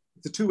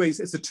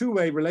 it's a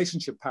two-way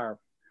relationship power,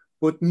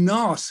 but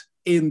not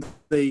in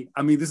the,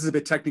 I mean, this is a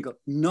bit technical,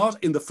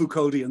 not in the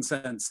Foucauldian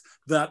sense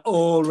that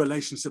all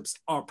relationships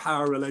are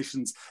power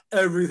relations.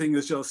 Everything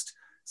is just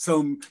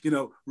some,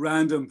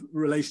 random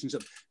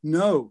relationship.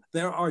 No,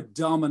 there are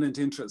dominant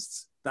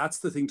interests. That's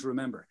the thing to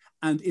remember.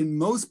 And in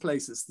most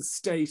places, the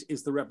state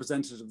is the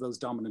representative of those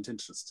dominant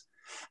interests.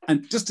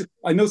 And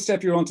I know,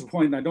 Steph, you're on to the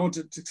point, and I don't want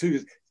to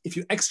exclude it. If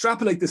you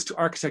extrapolate this to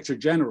architecture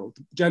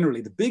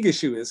generally, the big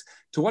issue is,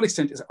 to what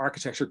extent is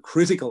architecture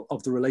critical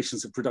of the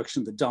relations of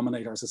production that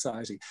dominate our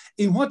society?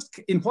 To what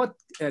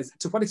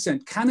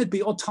extent can it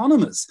be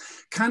autonomous?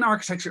 Can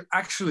architecture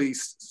actually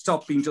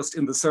stop being just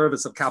in the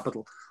service of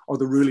capital or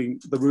the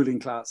ruling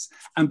class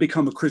and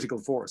become a critical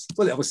force?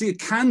 Well, obviously it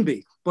can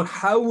be, but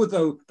how would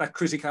that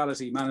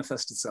criticality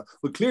manifest itself?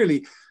 Well,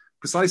 clearly,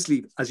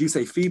 precisely as you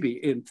say,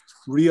 Phoebe, in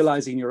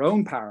realizing your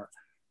own power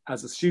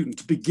as a student,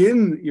 to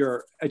begin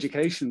your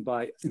education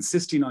by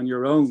insisting on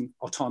your own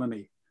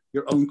autonomy,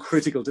 your own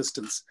critical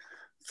distance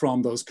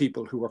from those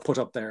people who are put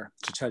up there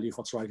to tell you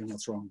what's right and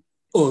what's wrong.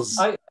 Us.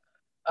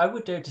 I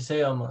would dare to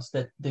say almost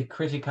that the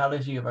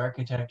criticality of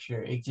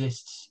architecture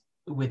exists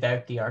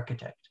without the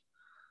architect.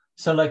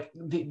 So like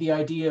the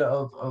idea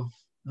of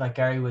like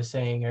Gary was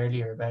saying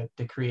earlier about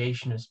the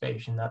creation of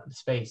space,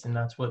 and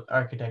that's what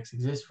architects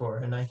exist for.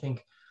 And I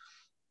think,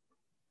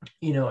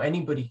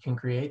 anybody can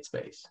create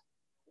space.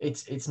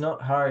 It's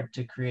not hard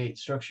to create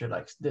structure.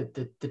 Like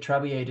the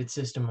trabeated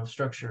system of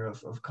structure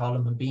of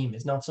column and beam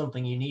is not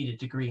something you need a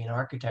degree in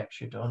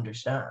architecture to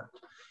understand.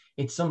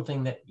 It's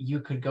something that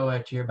you could go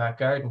out to your back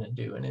garden and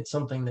do, and it's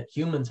something that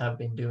humans have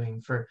been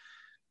doing for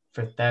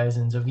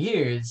thousands of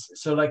years.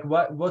 So like,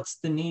 what's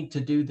the need to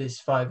do this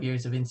 5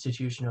 years of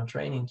institutional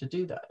training to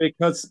do that?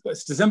 Because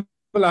it's the simple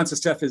answer,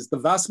 Steph, is the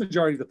vast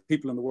majority of the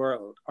people in the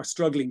world are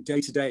struggling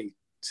day to day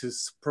to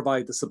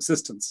provide the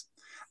subsistence.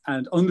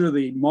 And under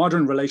the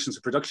modern relations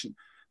of production,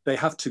 they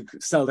have to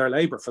sell their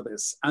labor for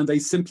this. And they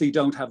simply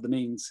don't have the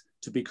means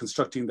to be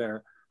constructing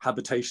their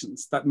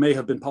habitations. That may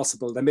have been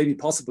possible. That may be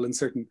possible in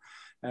certain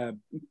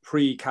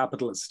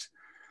pre-capitalist,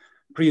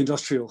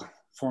 pre-industrial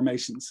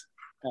formations.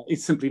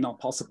 It's simply not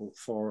possible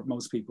for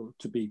most people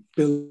to be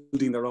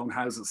building their own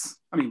houses.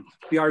 I mean,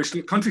 the Irish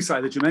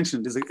countryside that you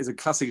mentioned is a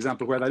classic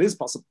example where that is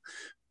possible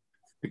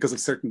because of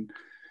certain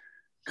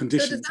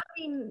conditions. So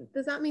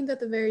does that mean that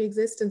the very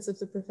existence of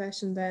the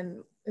profession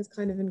then is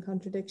kind of in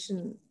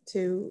contradiction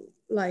to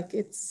like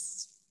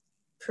its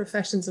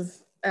professions of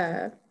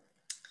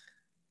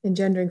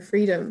engendering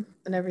freedom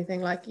and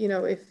everything? Like, you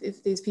know,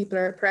 if these people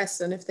are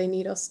oppressed and if they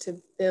need us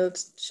to build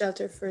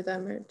shelter for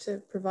them or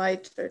to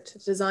provide or to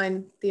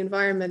design the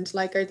environment,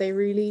 like, are they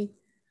really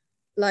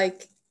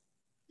like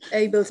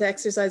able to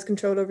exercise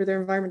control over their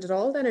environment at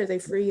all then? Are they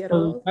free at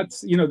all?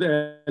 That's, you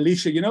know,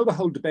 Alicia, you know, the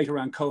whole debate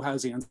around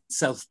co-housing and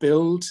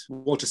self-build.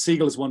 Walter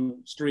Siegel is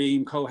one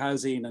stream,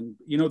 co-housing, and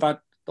you know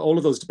that all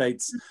of those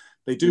debates,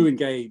 they do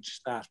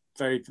engage that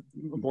very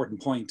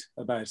important point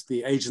about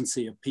the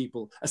agency of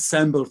people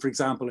assembled, for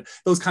example,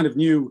 those kind of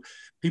new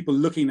people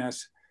looking at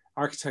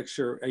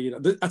architecture. You know,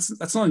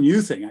 that's not a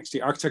new thing,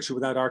 actually, architecture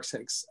without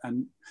architects.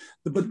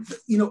 But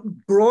you know,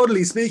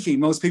 broadly speaking,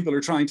 most people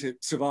are trying to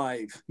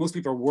survive. Most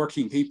people are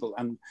working people,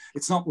 and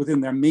it's not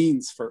within their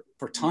means for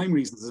time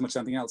reasons as much as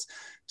anything else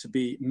to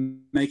be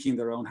making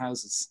their own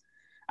houses.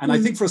 And I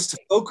think for us to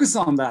focus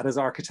on that as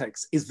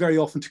architects is very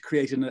often to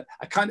create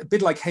a kind of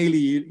bit like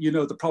Haley, you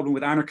know, the problem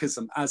with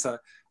anarchism as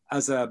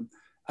an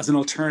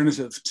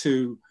alternative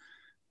to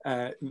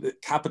the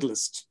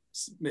capitalist.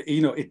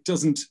 You know, it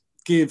doesn't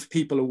give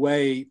people a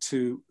way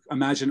to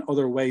imagine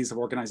other ways of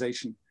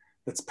organization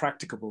that's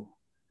practicable.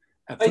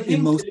 I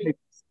think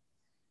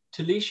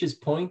to Leisha's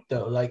point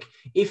though, like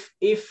if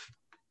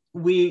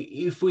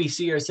we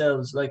see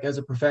ourselves like as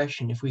a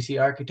profession, if we see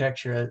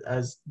architecture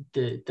as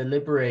the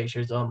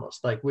liberators,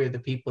 almost like we're the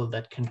people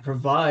that can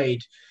provide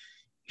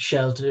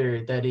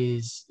shelter that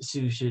is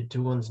suited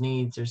to one's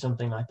needs or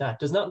something like that,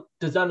 does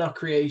that not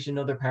create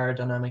another power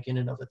dynamic in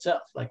and of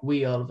itself? Like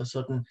we all of a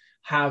sudden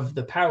have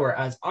the power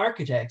as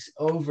architects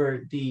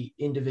over the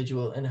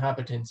individual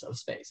inhabitants of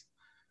space.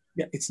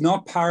 Yeah, it's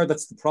not power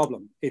that's the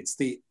problem. It's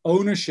the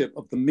ownership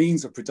of the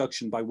means of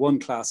production by one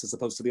class as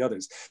opposed to the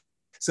others.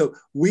 So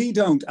we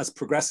don't, as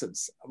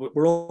progressives,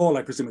 we're all,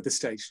 I presume at this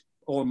stage,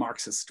 all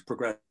Marxist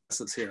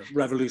progressives here,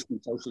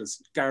 revolutionary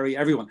socialists, Gary,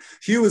 everyone.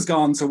 Hugh is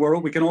gone, so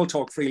we can all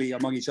talk freely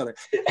among each other.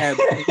 As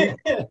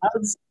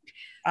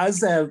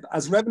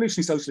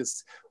revolutionary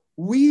socialists,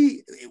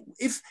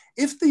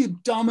 if the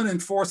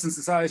dominant force in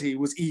society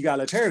was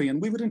egalitarian,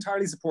 we would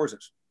entirely support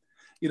it.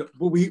 You know,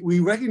 but we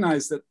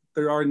recognize that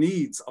there are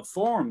needs of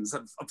forms,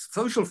 of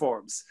social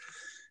forms.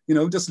 You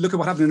know, just look at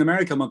what happened in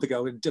America a month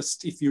ago.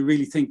 Just if you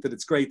really think that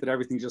it's great that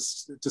everything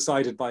just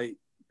decided by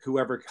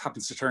whoever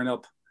happens to turn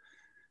up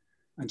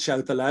and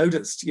shout the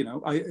loudest, you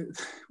know,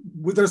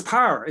 there's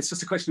power. It's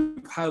just a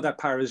question of how that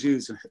power is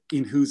used,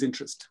 in whose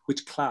interest,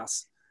 which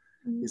class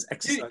is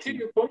exercising. To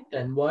your point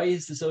then, why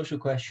is the social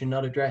question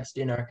not addressed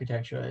in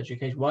architectural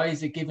education? Why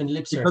is it given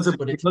lip service?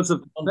 Because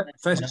of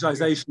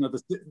fetishization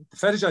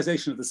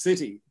of the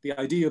city. The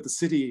idea of the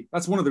city,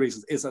 that's one of the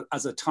reasons, is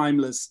as a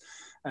timeless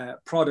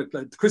product.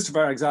 Like the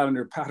Christopher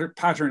Alexander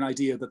pattern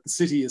idea that the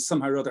city is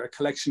somehow or other a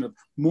collection of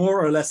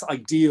more or less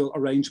ideal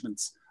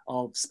arrangements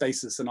of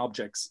spaces and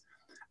objects.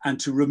 And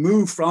to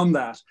remove from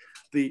that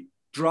the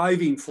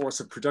driving force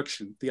of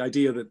production, the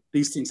idea that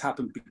these things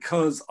happen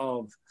because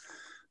of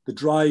the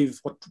drive,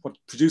 what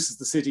produces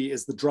the city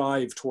is the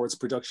drive towards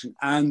production,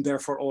 and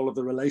therefore all of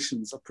the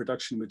relations of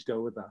production which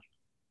go with that.